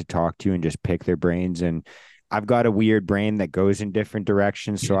people I get to talk to and just pick their brains. And I've got a weird brain that goes in different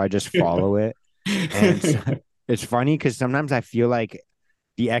directions, so I just follow it. And so, it's funny because sometimes I feel like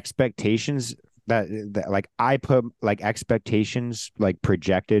the expectations that like I put like expectations like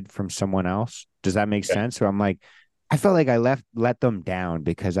projected from someone else. Does that make sense? So I'm like, I felt like I let them down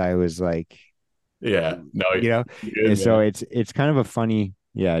because I was like Yeah, no, you know you're and good, so man. it's kind of a funny,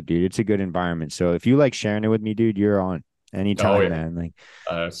 yeah, dude, it's a good environment. So if you like sharing it with me, dude, you're on Oh anytime, yeah, man.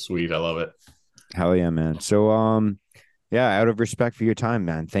 Like sweet. I love it. hell yeah, man. So Yeah, out of respect for your time,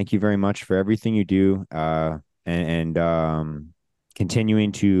 man. Thank you very much for everything you do. And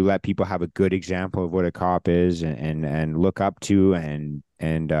continuing to let people have a good example of what a cop is and look up to and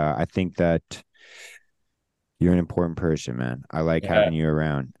I think that you're an important person, man. I like Yeah. having you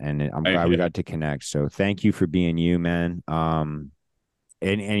around and I'm glad we Yeah. got to connect. So thank you for being you, man.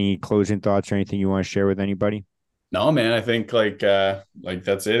 Any closing thoughts or anything you want to share with anybody? No, man, I think like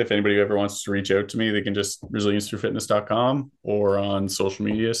that's it. If anybody ever wants to reach out to me, they can just resilience3fitness.com or on social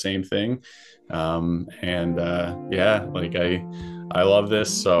media, same thing. And yeah, like I love this.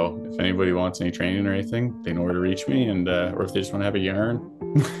 So if anybody wants any training or anything, they know where to reach me and or if they just want to have a yarn.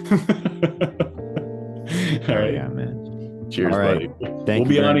 All Hell right. yeah, man. All Cheers, right. buddy. We'll Thank you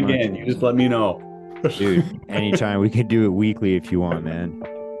be very on much. again. You just let me know. Dude, anytime we could do it weekly if you want, man.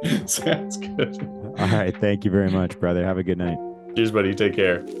 Sounds good. All right. Thank you very much, brother. Have a good night. Cheers, buddy. Take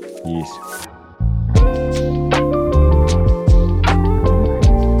care. Peace.